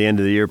State at the end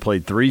of the year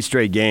played 3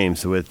 straight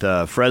games with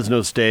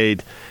Fresno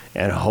State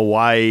and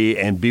Hawaii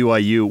and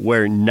BYU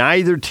where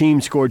neither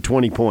team scored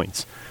 20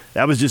 points.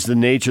 That was just the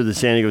nature of the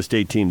San Diego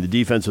State team. The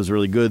defense was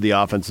really good, the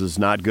offense was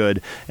not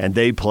good, and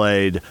they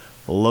played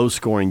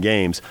low-scoring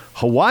games.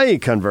 Hawaii,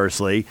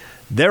 conversely,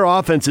 their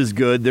offense is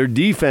good. Their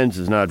defense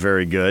is not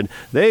very good.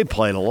 They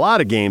played a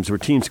lot of games where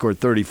teams scored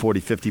 30, 40,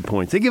 50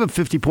 points. They give up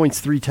 50 points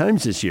 3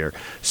 times this year.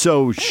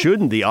 So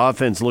shouldn't the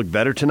offense look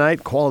better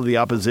tonight? Quality of the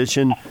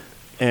opposition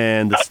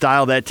and the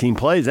style that team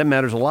plays, that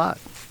matters a lot.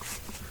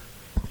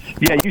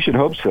 Yeah, you should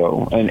hope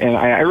so. And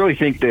I really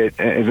think that,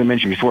 as I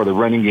mentioned before, the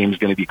running game is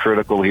going to be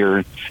critical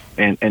here.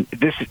 And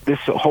this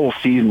whole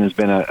season has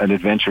been an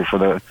adventure for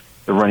the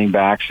running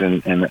backs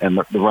and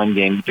the run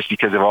game just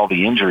because of all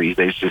the injuries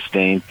they've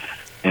sustained.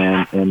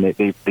 And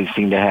they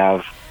seem to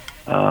have,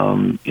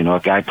 a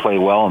guy play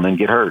well and then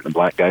get hurt, a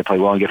black guy play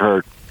well and get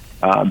hurt.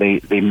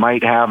 They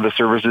might have the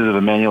services of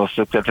Emmanuel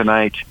Sukta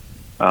tonight.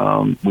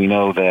 We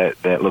know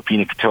that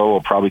Lopina Katoa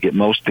will probably get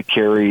most of the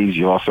carries.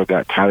 You also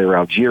got Tyler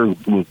Algier who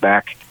moved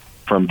back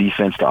from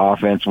defense to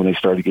offense when they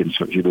started getting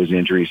through those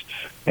injuries.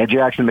 And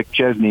Jackson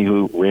McChesney,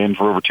 who ran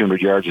for over 200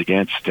 yards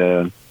against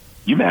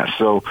UMass.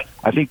 So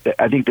I think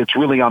that's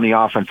really on the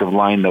offensive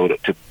line, though,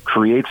 to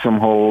create some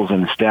holes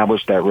and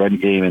establish that run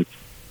game. And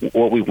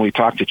when we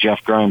talk to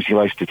Jeff Grimes, he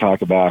likes to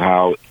talk about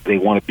how they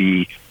want to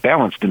be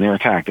balanced in their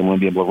attack. They want to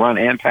be able to run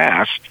and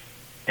pass,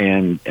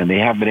 and they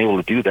have been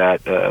able to do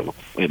that.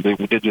 They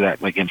did do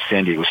that against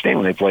San Diego State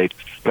when they played.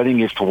 But I think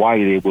against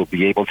Hawaii, they will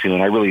be able to,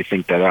 and I really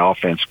think that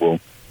offense will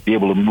be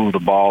able to move the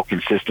ball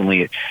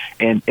consistently.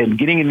 And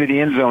getting into the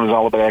end zone is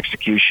all about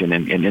execution.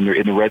 And in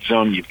the red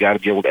zone, you've got to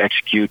be able to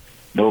execute.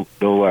 No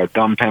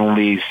dumb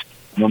penalties,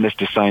 no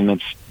missed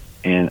assignments.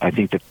 And I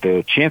think that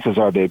the chances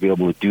are they'll be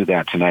able to do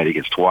that tonight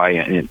against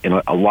Hawaii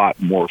in a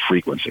lot more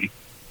frequency.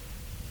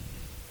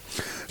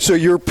 So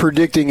you're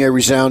predicting a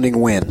resounding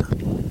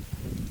win?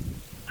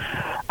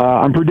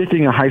 I'm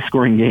predicting a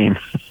high-scoring game.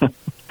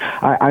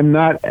 I'm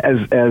not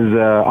as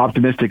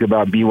optimistic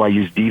about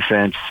BYU's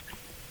defense.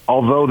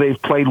 Although they've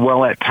played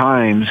well at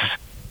times,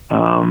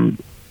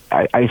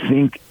 I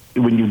think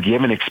when you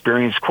give an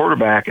experienced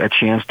quarterback a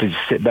chance to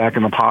sit back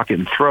in the pocket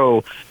and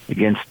throw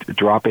against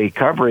drop 8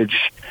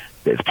 coverage,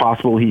 it's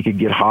possible he could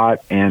get hot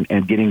and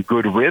get in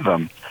good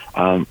rhythm.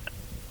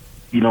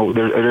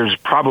 there's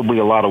probably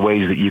a lot of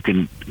ways that you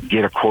can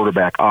get a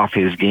quarterback off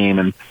his game,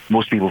 and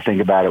most people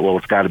think about it, well,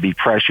 it's got to be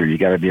pressure. You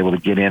got to be able to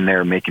get in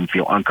there and make him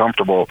feel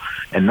uncomfortable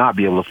and not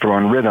be able to throw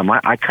in rhythm.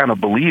 I kind of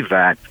believe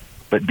that,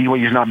 but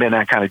BYU's not been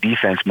that kind of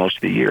defense most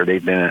of the year.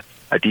 They've been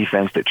a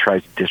defense that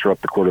tries to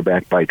disrupt the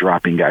quarterback by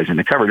dropping guys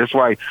into cover. That's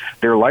why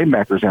their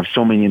linebackers have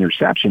so many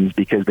interceptions,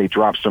 because they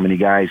drop so many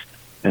guys,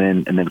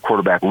 and then the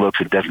quarterback looks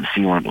and doesn't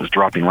see one was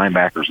dropping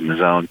linebackers in the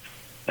zone,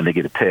 and they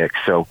get a pick.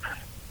 So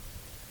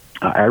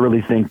I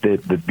really think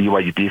that the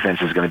BYU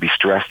defense is going to be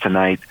stressed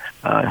tonight.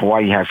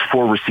 Hawaii has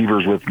 4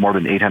 receivers with more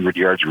than 800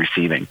 yards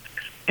receiving,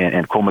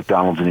 and Cole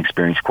McDonald's an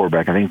experienced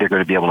quarterback. I think they're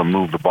going to be able to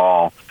move the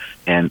ball,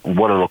 and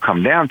what it'll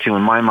come down to,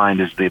 in my mind,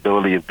 is the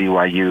ability of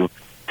BYU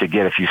to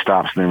get a few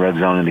stops in the red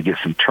zone and to get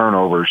some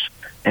turnovers,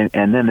 and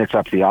then it's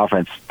up to the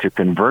offense to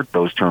convert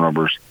those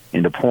turnovers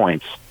into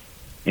points.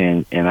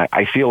 And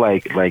I feel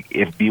like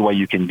if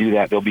BYU can do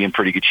that, they'll be in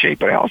pretty good shape.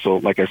 But I also,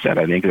 like I said,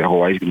 I think that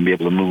Hawaii's going to be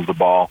able to move the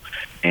ball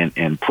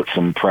and put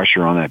some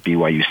pressure on that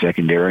BYU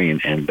secondary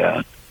and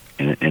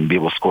be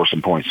able to score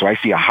some points. So I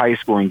see a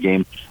high-scoring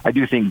game. I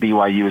do think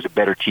BYU is a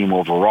better team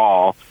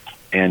overall,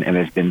 and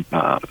has been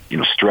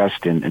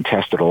stressed and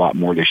tested a lot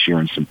more this year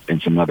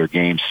in some other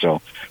games.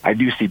 So I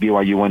do see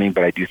BYU winning,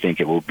 but I do think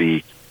it will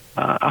be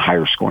a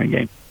higher-scoring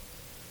game.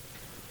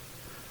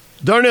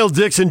 Darnell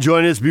Dixon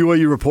joined us,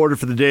 BYU reporter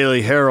for the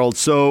Daily Herald.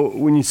 So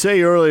when you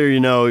say earlier,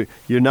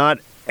 you're not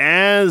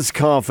as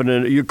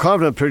confident, you're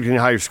confident predicting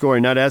higher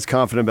scoring, not as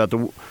confident about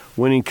the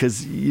winning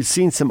because you've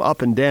seen some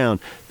up and down.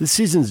 This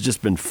season's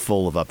just been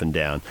full of up and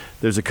down.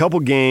 There's a couple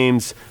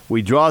games,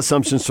 we draw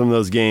assumptions from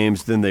those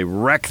games, then they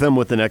wreck them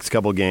with the next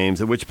couple games,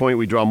 at which point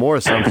we draw more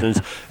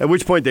assumptions, at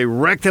which point they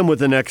wreck them with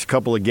the next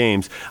couple of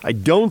games. I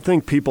don't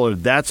think people are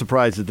that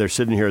surprised that they're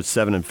sitting here at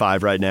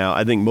 7-5 right now.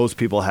 I think most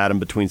people had them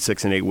between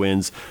 6 and 8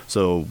 wins,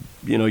 so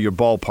your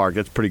ballpark,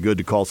 that's pretty good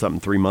to call something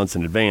 3 months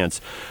in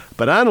advance.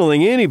 But I don't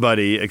think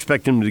anybody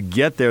expected them to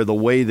get there the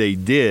way they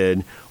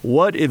did.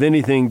 What, if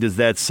anything, does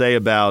that say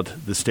about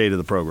the state of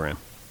the program?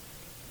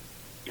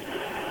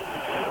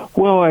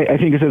 Well, I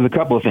think it says a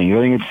couple of things. I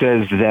think it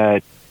says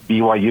that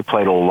BYU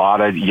played a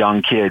lot of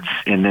young kids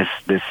in this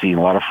season,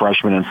 a lot of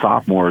freshmen and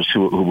sophomores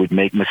who would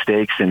make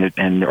mistakes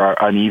and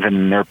are uneven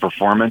in their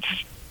performance.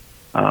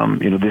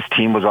 This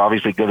team was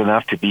obviously good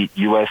enough to beat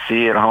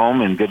USC at home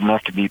and good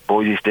enough to beat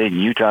Boise State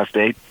and Utah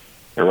State.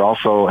 They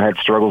also had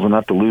struggles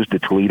enough to lose to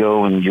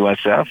Toledo and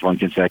USF on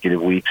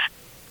consecutive weeks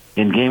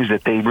in games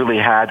that they really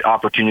had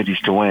opportunities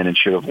to win and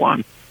should have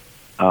won.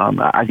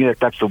 I think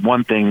that's the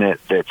one thing that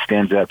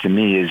stands out to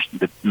me is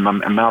the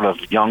amount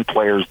of young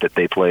players that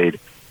they played,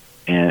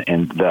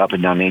 and the up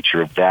and down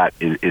nature of that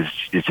is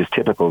just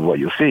typical of what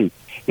you'll see.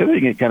 The other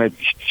thing it kind of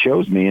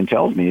shows me and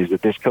tells me is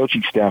that this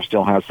coaching staff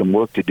still has some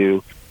work to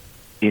do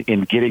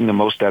in getting the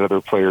most out of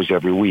their players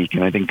every week,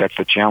 and I think that's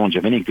the challenge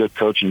of any good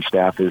coaching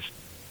staff is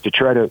to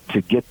try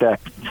to get that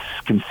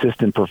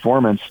consistent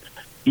performance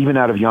even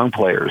out of young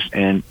players.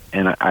 And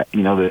I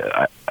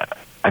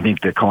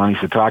think that Kalani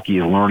Sitake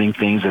is learning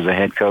things as a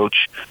head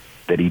coach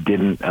that he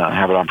didn't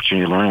have an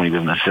opportunity to learn when he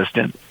was an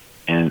assistant.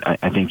 And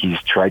I think he's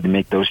tried to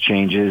make those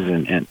changes,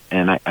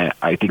 and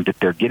I think that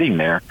they're getting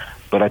there.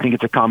 But I think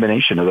it's a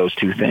combination of those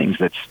two things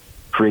that's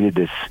created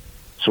this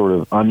sort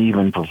of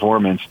uneven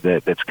performance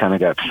that's kind of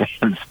got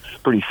fans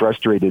pretty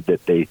frustrated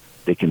that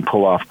they can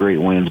pull off great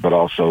wins, but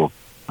also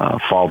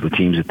fall the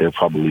teams that they're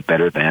probably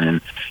better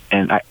than.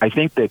 And I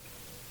think that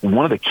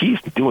one of the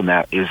keys to doing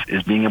that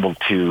is being able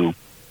to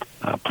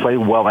play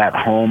well at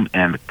home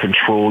and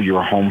control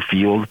your home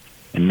field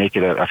and make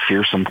it a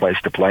fearsome place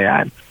to play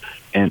at.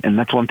 And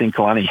that's one thing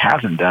Kalani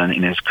hasn't done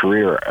in his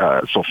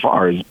career so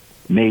far, is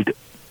made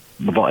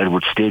Bell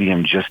Edwards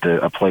Stadium just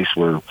a place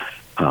where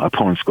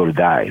opponents go to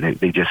die.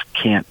 They just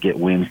can't get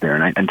wins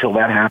there. And until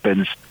that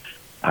happens,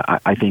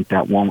 I think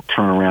that won't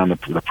turn around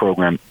the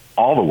program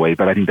all the way,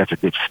 but I think that's a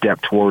good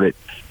step toward it.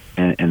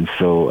 And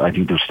so I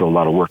think there's still a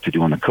lot of work to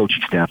do on the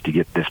coaching staff to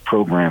get this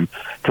program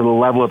to the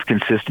level of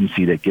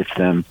consistency that gets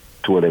them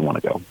to where they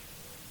want to go.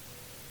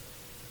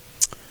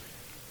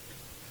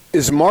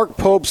 Is Mark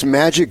Pope's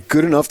magic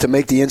good enough to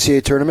make the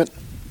NCAA tournament?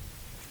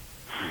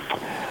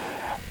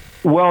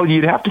 Well,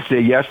 you'd have to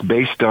say yes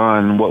based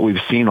on what we've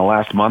seen the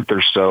last month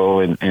or so,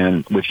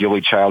 and with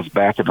Yoeli Childs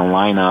back in the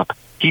lineup.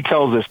 He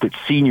tells us that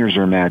seniors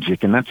are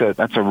magic, and that's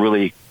a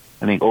really,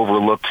 I think,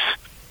 overlooked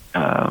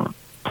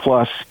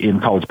plus in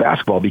college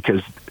basketball,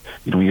 because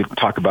you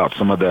talk about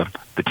some of the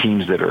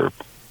teams that are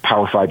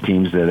Power 5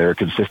 teams that are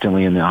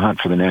consistently in the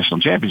hunt for the national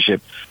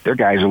championship. Their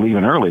guys are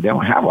leaving early. They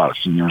don't have a lot of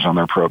seniors on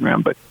their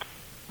program, but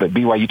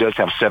BYU does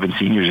have 7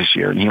 seniors this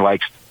year, and he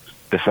likes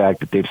the fact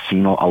that they've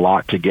seen a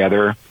lot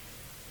together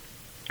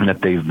and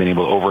that they've been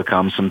able to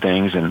overcome some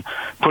things. And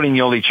putting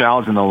Yoeli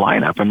Childs in the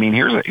lineup, I mean,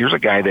 here's a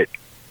guy that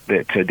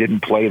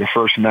didn't play the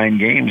first 9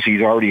 games.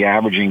 He's already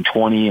averaging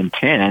 20 and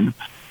 10,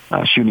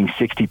 shooting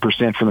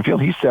 60% from the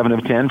field. He's 7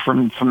 of 10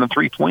 from the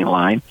 3-point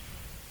line.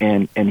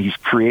 and he's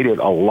created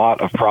a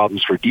lot of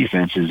problems for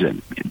defenses.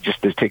 And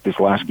just to take this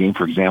last game,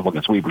 for example,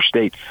 against Weber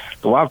State,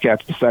 the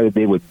Wildcats decided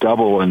they would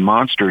double and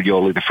monster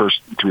Yoli the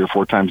first 3 or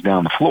 4 times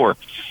down the floor.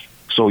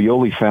 So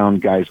Yoli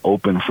found guys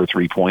open for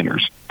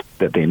three-pointers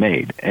that they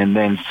made. And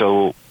then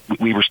so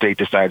Weber State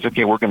decides,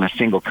 okay, we're going to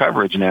single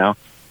coverage now,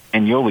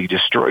 and Yoli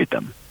destroyed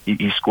them.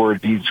 He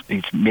scored. He's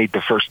made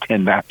the first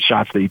 10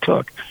 shots that he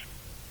took,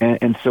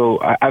 and so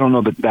I don't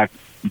know that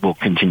will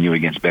continue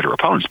against better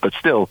opponents. But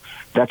still,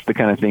 that's the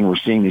kind of thing we're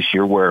seeing this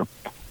year, where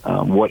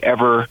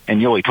whatever.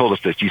 And Yoli told us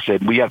this. He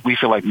said we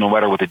feel like no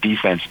matter what the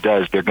defense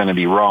does, they're going to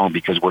be wrong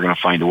because we're going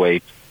to find a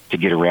way to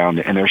get around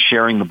it. And they're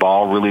sharing the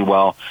ball really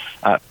well.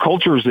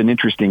 Culture is an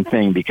interesting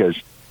thing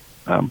because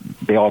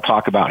they all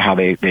talk about how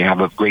they have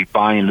a great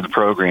buy-in to the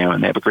program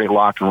and they have a great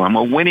locker room.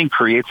 Well, winning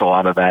creates a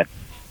lot of that.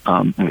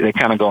 They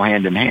kind of go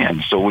hand in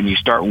hand. So when you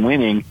start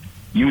winning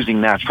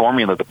using that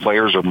formula, the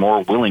players are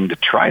more willing to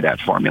try that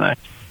formula.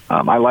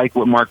 I like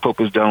what Mark Pope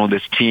has done with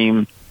this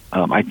team.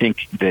 I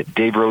think that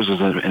Dave Rose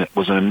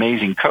was an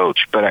amazing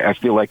coach, but I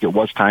feel like it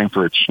was time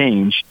for a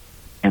change.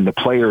 And the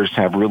players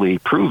have really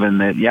proven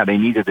that, they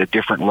needed a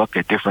different look,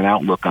 a different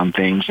outlook on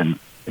things and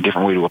a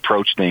different way to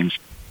approach things.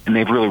 And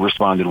they've really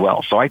responded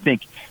well. So I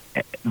think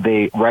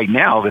right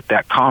now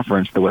that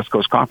conference, the West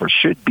Coast Conference,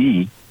 should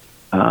be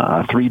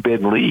a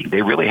 3-bid league.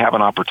 They really have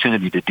an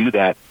opportunity to do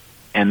that,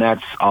 and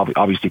that's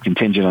obviously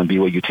contingent on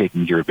BYU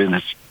taking care of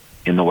business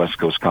in the West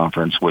Coast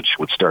Conference, which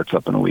starts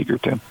up in a week or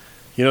two.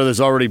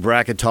 There's already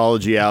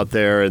bracketology out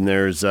there, and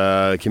there's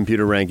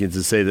computer rankings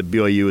that say that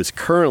BYU is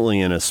currently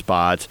in a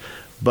spot,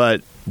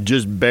 but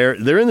they're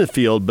in the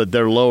field, but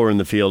they're lower in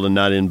the field and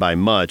not in by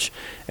much.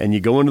 And you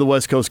go into the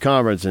West Coast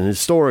Conference, and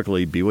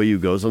historically,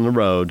 BYU goes on the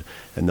road,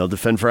 and they'll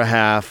defend for a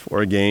half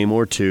or a game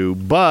or two,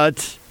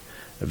 but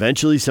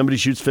eventually somebody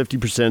shoots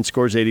 50%,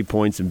 scores 80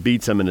 points, and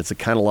beats them, and it's a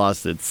kind of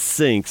loss that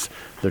sinks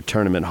their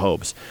tournament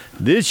hopes.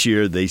 This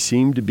year, they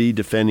seem to be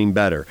defending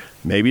better.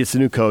 Maybe it's a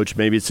new coach,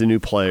 maybe it's the new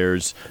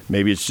players,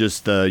 maybe it's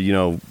just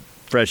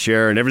fresh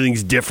air and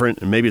everything's different,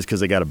 and maybe it's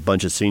because they got a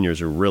bunch of seniors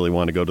who really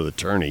want to go to the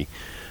tourney.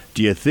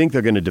 Do you think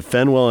they're going to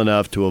defend well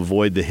enough to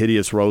avoid the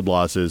hideous road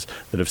losses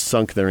that have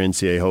sunk their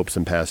NCAA hopes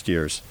in past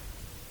years?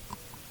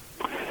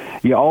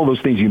 Yeah, all those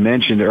things you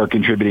mentioned are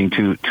contributing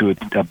to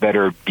a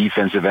better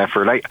defensive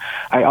effort.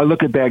 I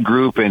look at that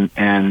group,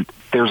 and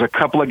there's a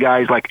couple of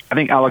guys, like I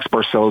think Alex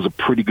Barcelo is a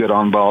pretty good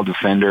on-ball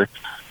defender.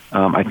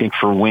 I think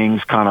for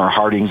wings, Connor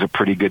Harding's a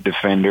pretty good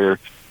defender.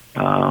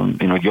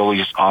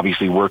 Yoli's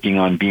obviously working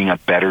on being a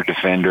better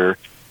defender.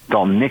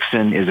 Dalton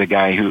Nixon is a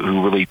guy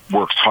who really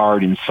works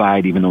hard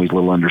inside, even though he's a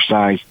little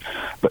undersized.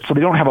 But so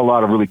they don't have a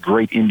lot of really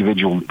great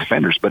individual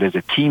defenders. But as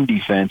a team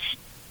defense,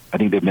 I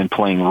think they've been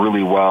playing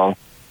really well.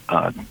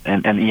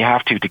 And you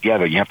have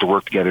to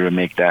work together to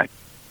make that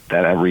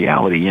a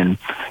reality. And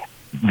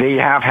they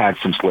have had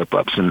some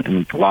slip-ups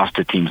and lost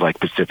to teams like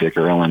Pacific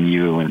or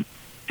LMU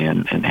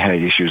and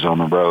had issues on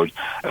the road.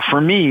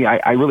 For me,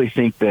 I really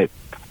think that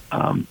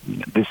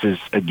this is,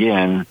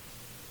 again,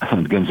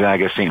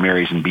 Gonzaga, St.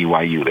 Mary's, and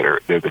BYU.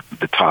 They're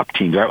the top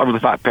teams. I really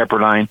thought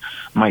Pepperdine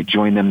might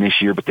join them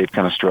this year, but they've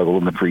kind of struggled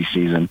in the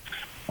preseason.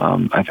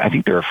 I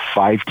think there are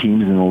 5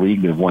 teams in the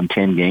league that have won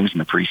 10 games in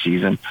the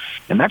preseason,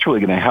 and that's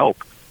really going to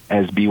help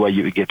as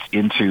BYU gets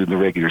into the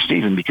regular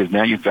season, because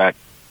now you've got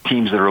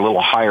teams that are a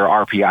little higher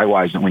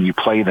RPI-wise than when you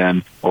play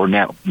them, or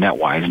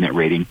net-wise, net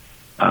rating.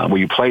 Where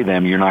you play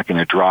them, you're not going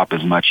to drop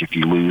as much if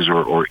you lose,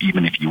 or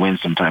even if you win,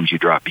 sometimes you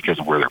drop because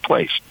of where they're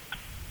placed.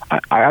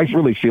 I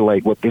really feel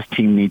like what this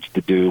team needs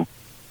to do,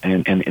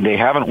 and they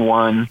haven't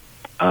won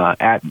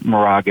at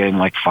Moraga in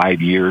like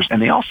 5 years,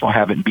 and they also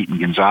haven't beaten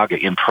Gonzaga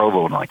in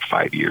Provo in like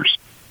 5 years.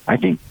 I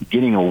think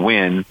getting a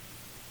win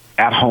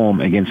at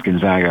home against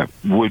Gonzaga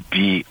would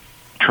be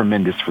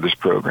tremendous for this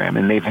program,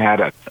 and they've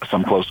had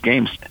some close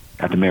games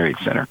at the Marriott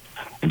Center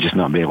and just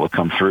not been able to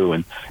come through.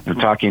 And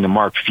talking to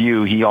Mark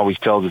Few, he always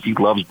tells us he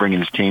loves bringing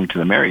his team to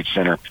the Marriott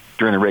Center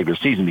during the regular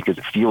season because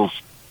it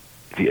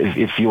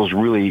feels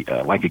really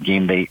like a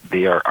game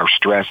they are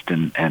stressed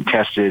and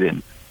tested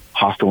and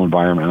hostile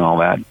environment and all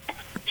that.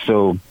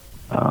 So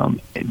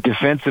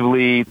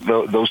defensively,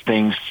 those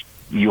things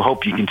you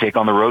hope you can take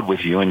on the road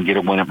with you and get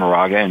a win at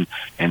Moraga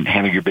and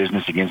handle your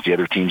business against the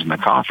other teams in the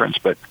conference.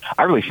 But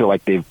I really feel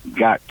like they've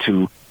got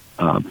to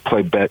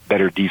play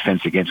better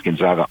defense against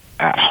Gonzaga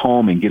at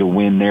home and get a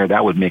win there.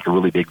 That would make a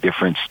really big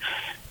difference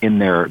in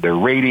their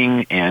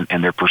rating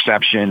and their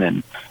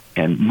perception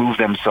and move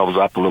themselves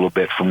up a little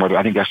bit from where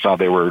I think I saw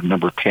they were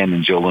number 10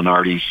 in Joe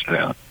Lunardi's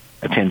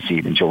a 10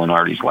 seed in Joe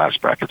Lunardi's last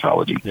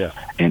bracketology. Yeah.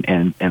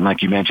 And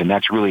like you mentioned,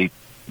 that's really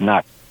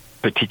not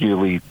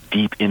particularly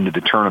deep into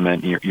the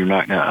tournament. You're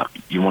not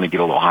you want to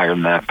get a little higher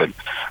than that, but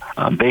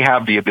they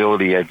have the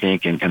ability, I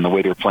think, and the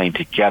way they're playing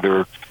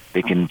together,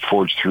 they can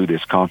forge through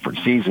this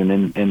conference season.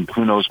 And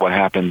who knows what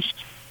happens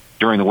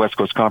during the West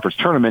Coast Conference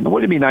tournament.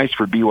 Wouldn't it be nice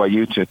for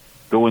BYU to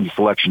go into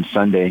Selection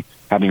Sunday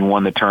having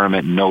won the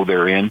tournament and know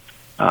they're in?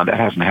 That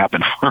hasn't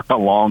happened for a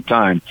long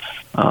time.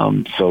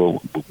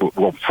 So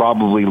we're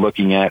probably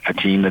looking at a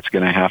team that's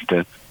going to have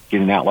to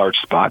get in that large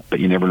spot, but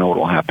you never know what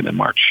will happen in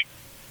March.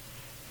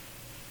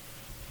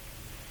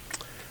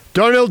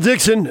 Darnell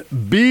Dixon,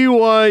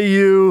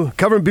 BYU,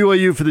 covering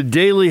BYU for the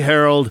Daily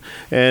Herald.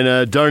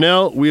 And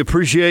Darnell, we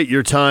appreciate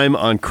your time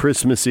on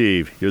Christmas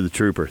Eve. You're the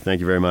trooper.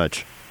 Thank you very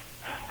much.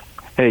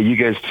 Hey, you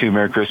guys too.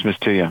 Merry Christmas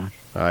to you.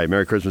 All right,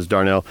 Merry Christmas,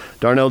 Darnell.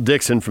 Darnell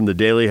Dixon from the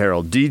Daily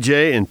Herald.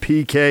 DJ and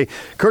PK.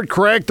 Kurt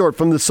Kragthorpe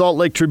from the Salt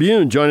Lake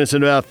Tribune. Join us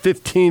in about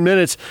 15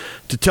 minutes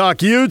to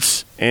talk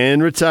Utes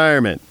and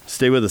retirement.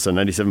 Stay with us on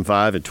 97.5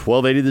 at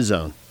 1280 The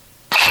Zone.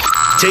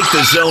 Take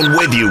the Zone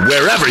with you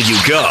wherever you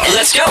go.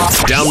 Let's go.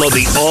 Download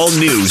the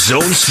all-new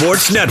Zone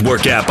Sports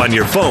Network app on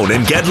your phone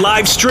and get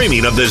live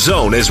streaming of the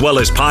Zone as well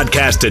as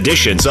podcast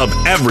editions of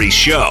every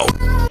show.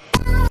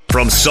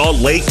 From Salt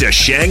Lake to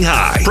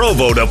Shanghai,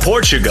 Provo to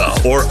Portugal,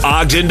 or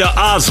Ogden to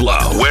Oslo,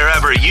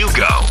 wherever you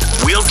go,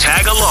 we'll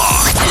tag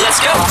along. Let's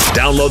go.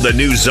 Download the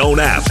new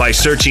Zone app by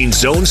searching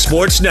Zone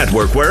Sports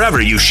Network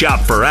wherever you shop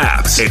for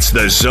apps. It's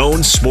the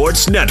Zone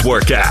Sports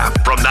Network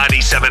app from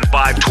 97.5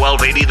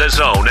 1280 The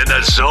Zone and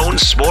the Zone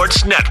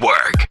Sports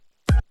Network.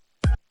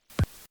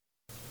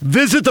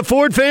 Visit the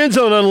Ford Fan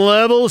Zone on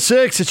Level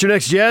 6. It's your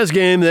next Jazz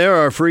game. There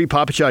are free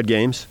Pop-A-Shot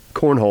games,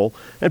 cornhole,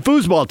 and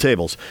foosball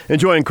tables.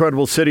 Enjoy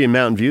incredible city and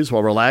mountain views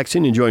while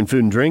relaxing, enjoying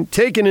food and drink,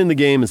 taking in the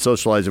game, and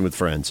socializing with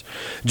friends.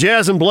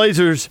 Jazz and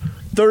Blazers,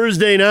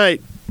 Thursday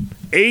night,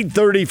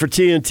 8:30 for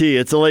TNT.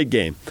 It's a late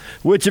game,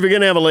 which if you're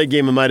going to have a late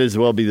game, it might as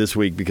well be this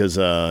week because,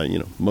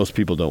 most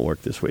people don't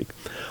work this week.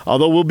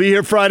 Although we'll be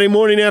here Friday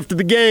morning after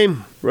the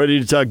game, ready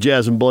to talk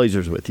Jazz and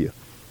Blazers with you.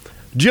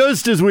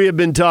 Just as we have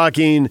been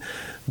talking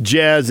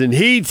Jazz and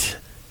Heat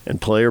and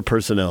player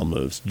personnel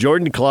moves.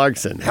 Jordan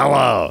Clarkson,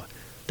 hello.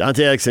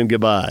 Dante Exum,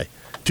 goodbye.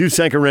 2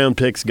 second-round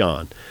picks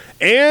gone.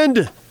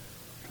 And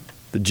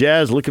the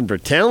Jazz looking for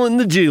talent in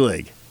the G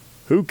League.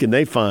 Who can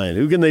they find?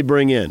 Who can they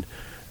bring in?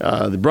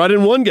 They brought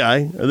in one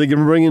guy. Are they going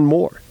to bring in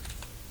more?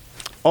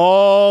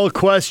 All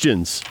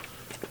questions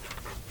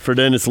for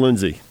Dennis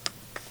Lindsay.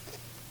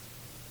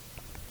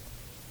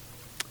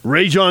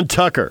 Rajon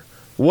Tucker,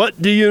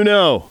 what do you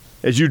know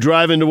as you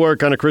drive into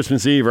work on a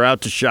Christmas Eve or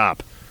out to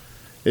shop?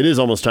 It is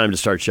almost time to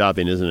start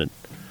shopping, isn't it?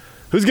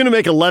 Who's going to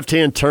make a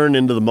left-hand turn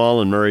into the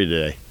mall in Murray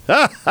today?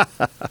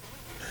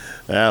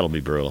 That'll be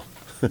brutal.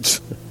 I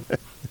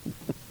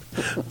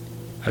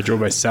drove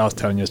by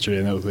Southtown yesterday,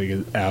 and that looked like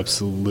an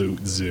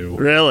absolute zoo.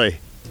 Really?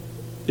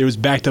 It was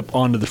backed up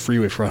onto the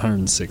freeway for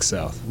 106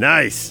 South.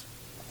 Nice.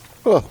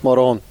 Oh,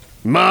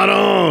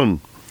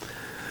 Maron.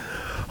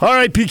 All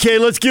right, PK,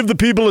 let's give the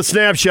people a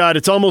snapshot.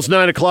 It's almost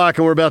 9 o'clock,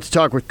 and we're about to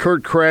talk with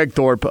Kurt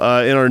Kragthorpe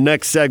in our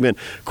next segment.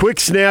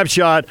 Quick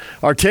snapshot,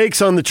 our takes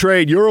on the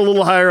trade. You're a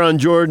little higher on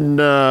Jordan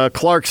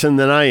Clarkson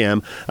than I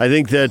am. I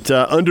think that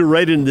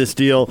underrated in this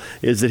deal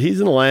is that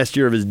he's in the last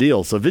year of his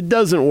deal. So if it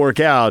doesn't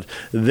work out,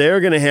 they're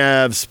going to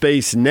have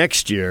space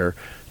next year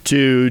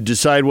to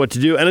decide what to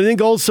do. And I think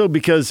also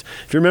because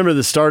if you remember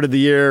the start of the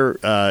year,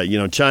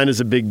 China's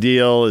a big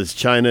deal. Is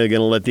China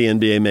going to let the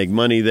NBA make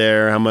money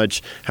there? How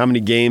many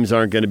games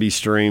aren't going to be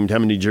streamed? How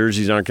many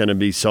jerseys aren't going to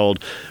be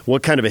sold?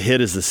 What kind of a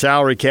hit is the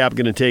salary cap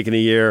going to take in a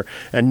year?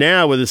 And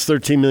now with this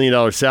 $13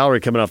 million salary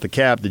coming off the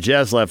cap, the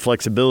Jazz will have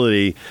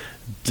flexibility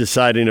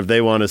deciding if they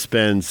want to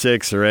spend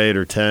 6 or 8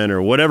 or 10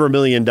 or whatever $1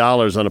 million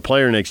on a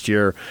player next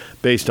year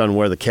based on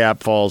where the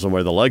cap falls and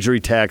where the luxury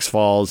tax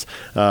falls.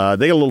 They got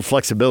a little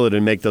flexibility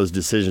to make those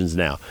decisions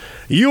now.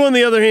 You, on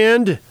the other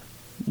hand, a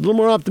little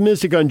more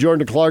optimistic on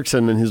Jordan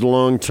Clarkson and his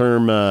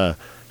long-term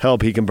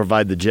help he can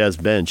provide the Jazz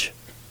bench.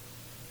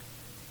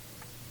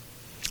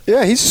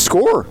 Yeah, he's a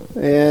scorer.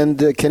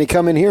 And can he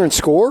come in here and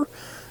score?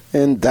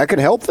 And that could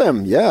help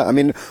them, yeah. I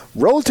mean,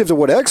 relative to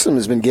what Exum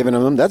has been giving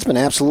them, that's been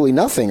absolutely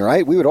nothing,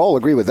 right? We would all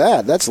agree with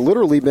that. That's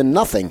literally been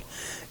nothing.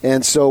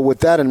 And so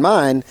with that in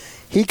mind,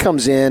 he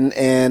comes in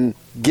and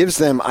gives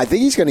them, I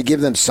think he's going to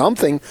give them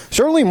something,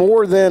 certainly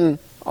more than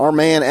our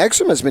man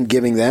Exum has been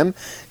giving them.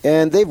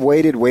 And they've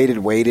waited.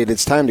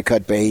 It's time to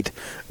cut bait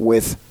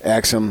with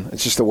Exum.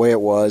 It's just the way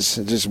it was.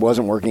 It just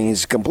wasn't working.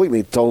 He's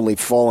completely, totally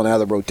fallen out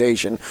of the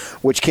rotation,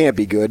 which can't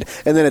be good.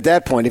 And then at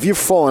that point, if you've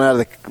fallen out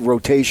of the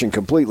rotation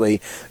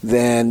completely,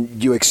 then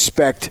you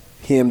expect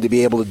him to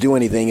be able to do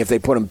anything. If they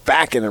put him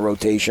back in the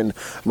rotation,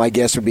 my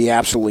guess would be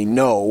absolutely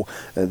no.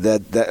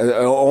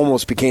 That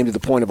almost became to the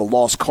point of a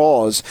lost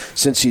cause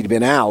since he'd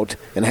been out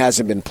and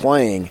hasn't been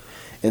playing.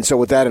 And so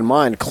with that in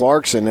mind,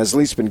 Clarkson has at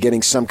least been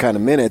getting some kind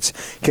of minutes.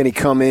 Can he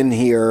come in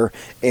here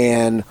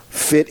and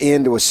fit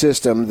into a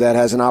system that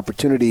has an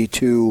opportunity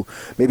to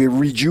maybe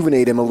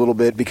rejuvenate him a little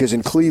bit? Because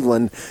in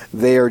Cleveland,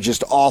 they are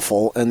just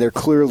awful, and they're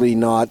clearly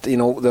not,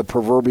 the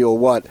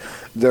proverbial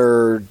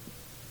They're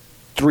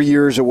 3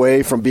 years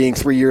away from being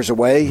 3 years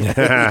away.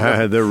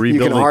 They're rebuilding. You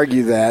can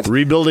argue that.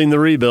 Rebuilding the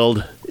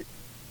rebuild.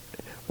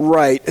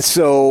 Right.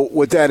 So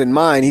with that in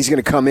mind, he's going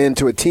to come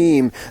into a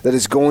team that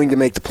is going to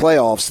make the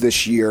playoffs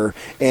this year.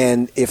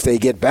 And if they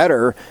get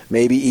better,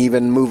 maybe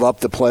even move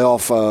up the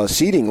playoff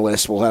seeding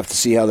list. We'll have to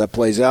see how that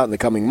plays out in the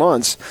coming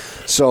months.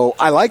 So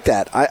I like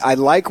that. I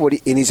like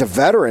and he's a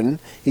veteran.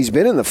 He's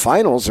been in the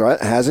finals,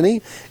 right? Hasn't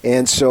he?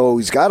 And so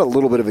he's got a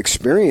little bit of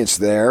experience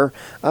there.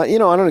 I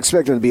don't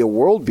expect him to be a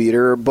world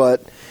beater,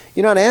 but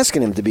You're not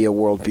asking him to be a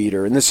world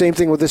beater. And the same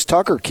thing with this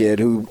Tucker kid,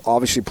 who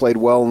obviously played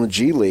well in the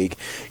G League.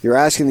 You're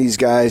asking these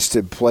guys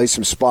to play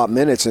some spot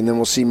minutes, and then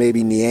we'll see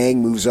maybe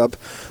Niang moves up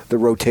the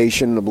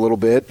rotation a little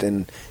bit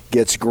and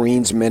gets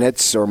Green's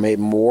minutes or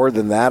maybe more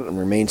than that, and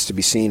remains to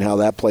be seen how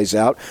that plays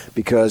out,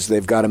 because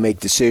they've got to make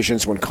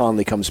decisions when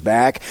Conley comes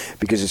back,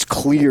 because it's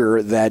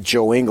clear that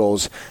Joe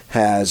Ingles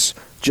has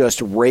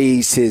just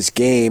raised his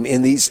game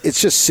in these.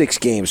 It's just 6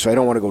 games, so I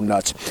don't want to go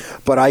nuts,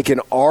 but I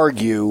can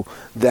argue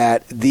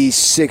that these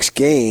 6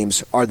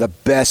 games are the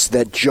best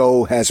that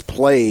Joe has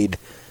played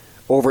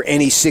over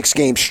any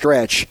 6-game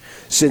stretch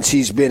since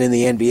he's been in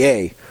the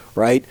NBA.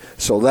 Right?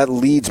 So that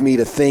leads me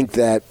to think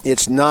that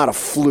it's not a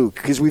fluke,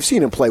 because we've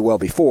seen him play well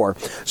before.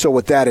 So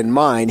with that in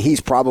mind, he's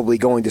probably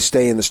going to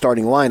stay in the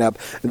starting lineup.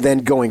 And then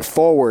going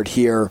forward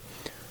here,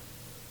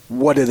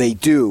 what do they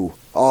do?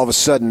 All of a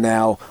sudden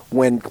now,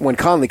 when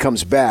Conley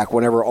comes back,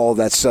 whenever all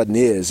that sudden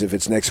is, if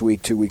it's next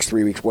week, 2 weeks,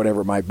 3 weeks,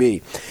 whatever it might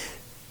be,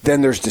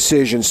 then there's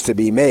decisions to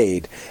be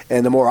made.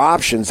 And the more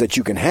options that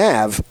you can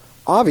have,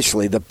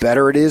 obviously, the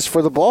better it is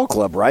for the ball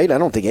club, right? I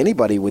don't think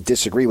anybody would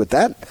disagree with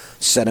that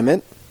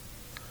sentiment.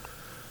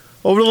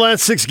 Over the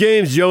last 6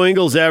 games, Joe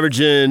Ingles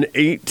averaging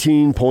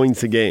 18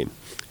 points a game.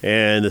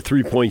 And the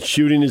three-point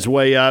shooting is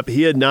way up.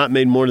 He had not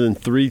made more than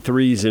 3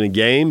 threes in a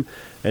game,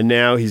 and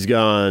now he's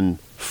gone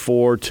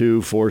 4-2,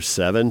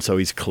 4-7. So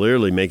he's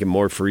clearly making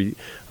more free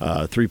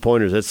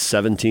three-pointers. That's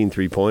 17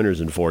 three-pointers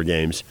in 4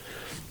 games.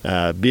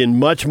 Being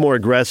much more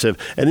aggressive.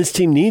 And this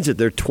team needs it.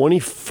 They're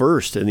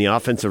 21st in the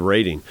offensive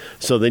rating.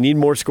 So they need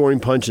more scoring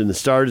punch in the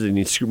starters. They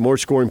need more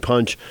scoring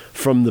punch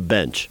from the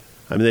bench.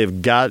 I mean,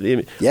 they've got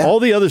all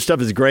the other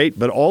stuff is great,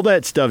 but all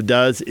that stuff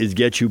does is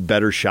get you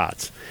better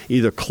shots,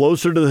 either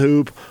closer to the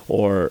hoop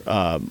or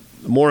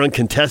more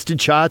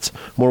uncontested shots,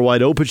 more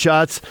wide open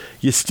shots.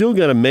 You still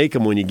got to make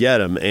them when you get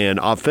them, and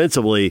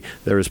offensively,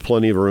 there is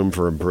plenty of room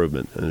for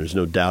improvement, and there's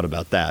no doubt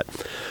about that.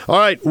 All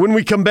right, when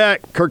we come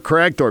back, Kirk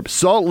Kragthorpe,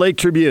 Salt Lake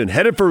Tribune,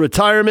 headed for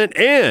retirement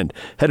and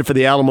headed for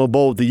the Alamo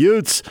Bowl with the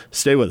Utes.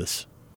 Stay with us.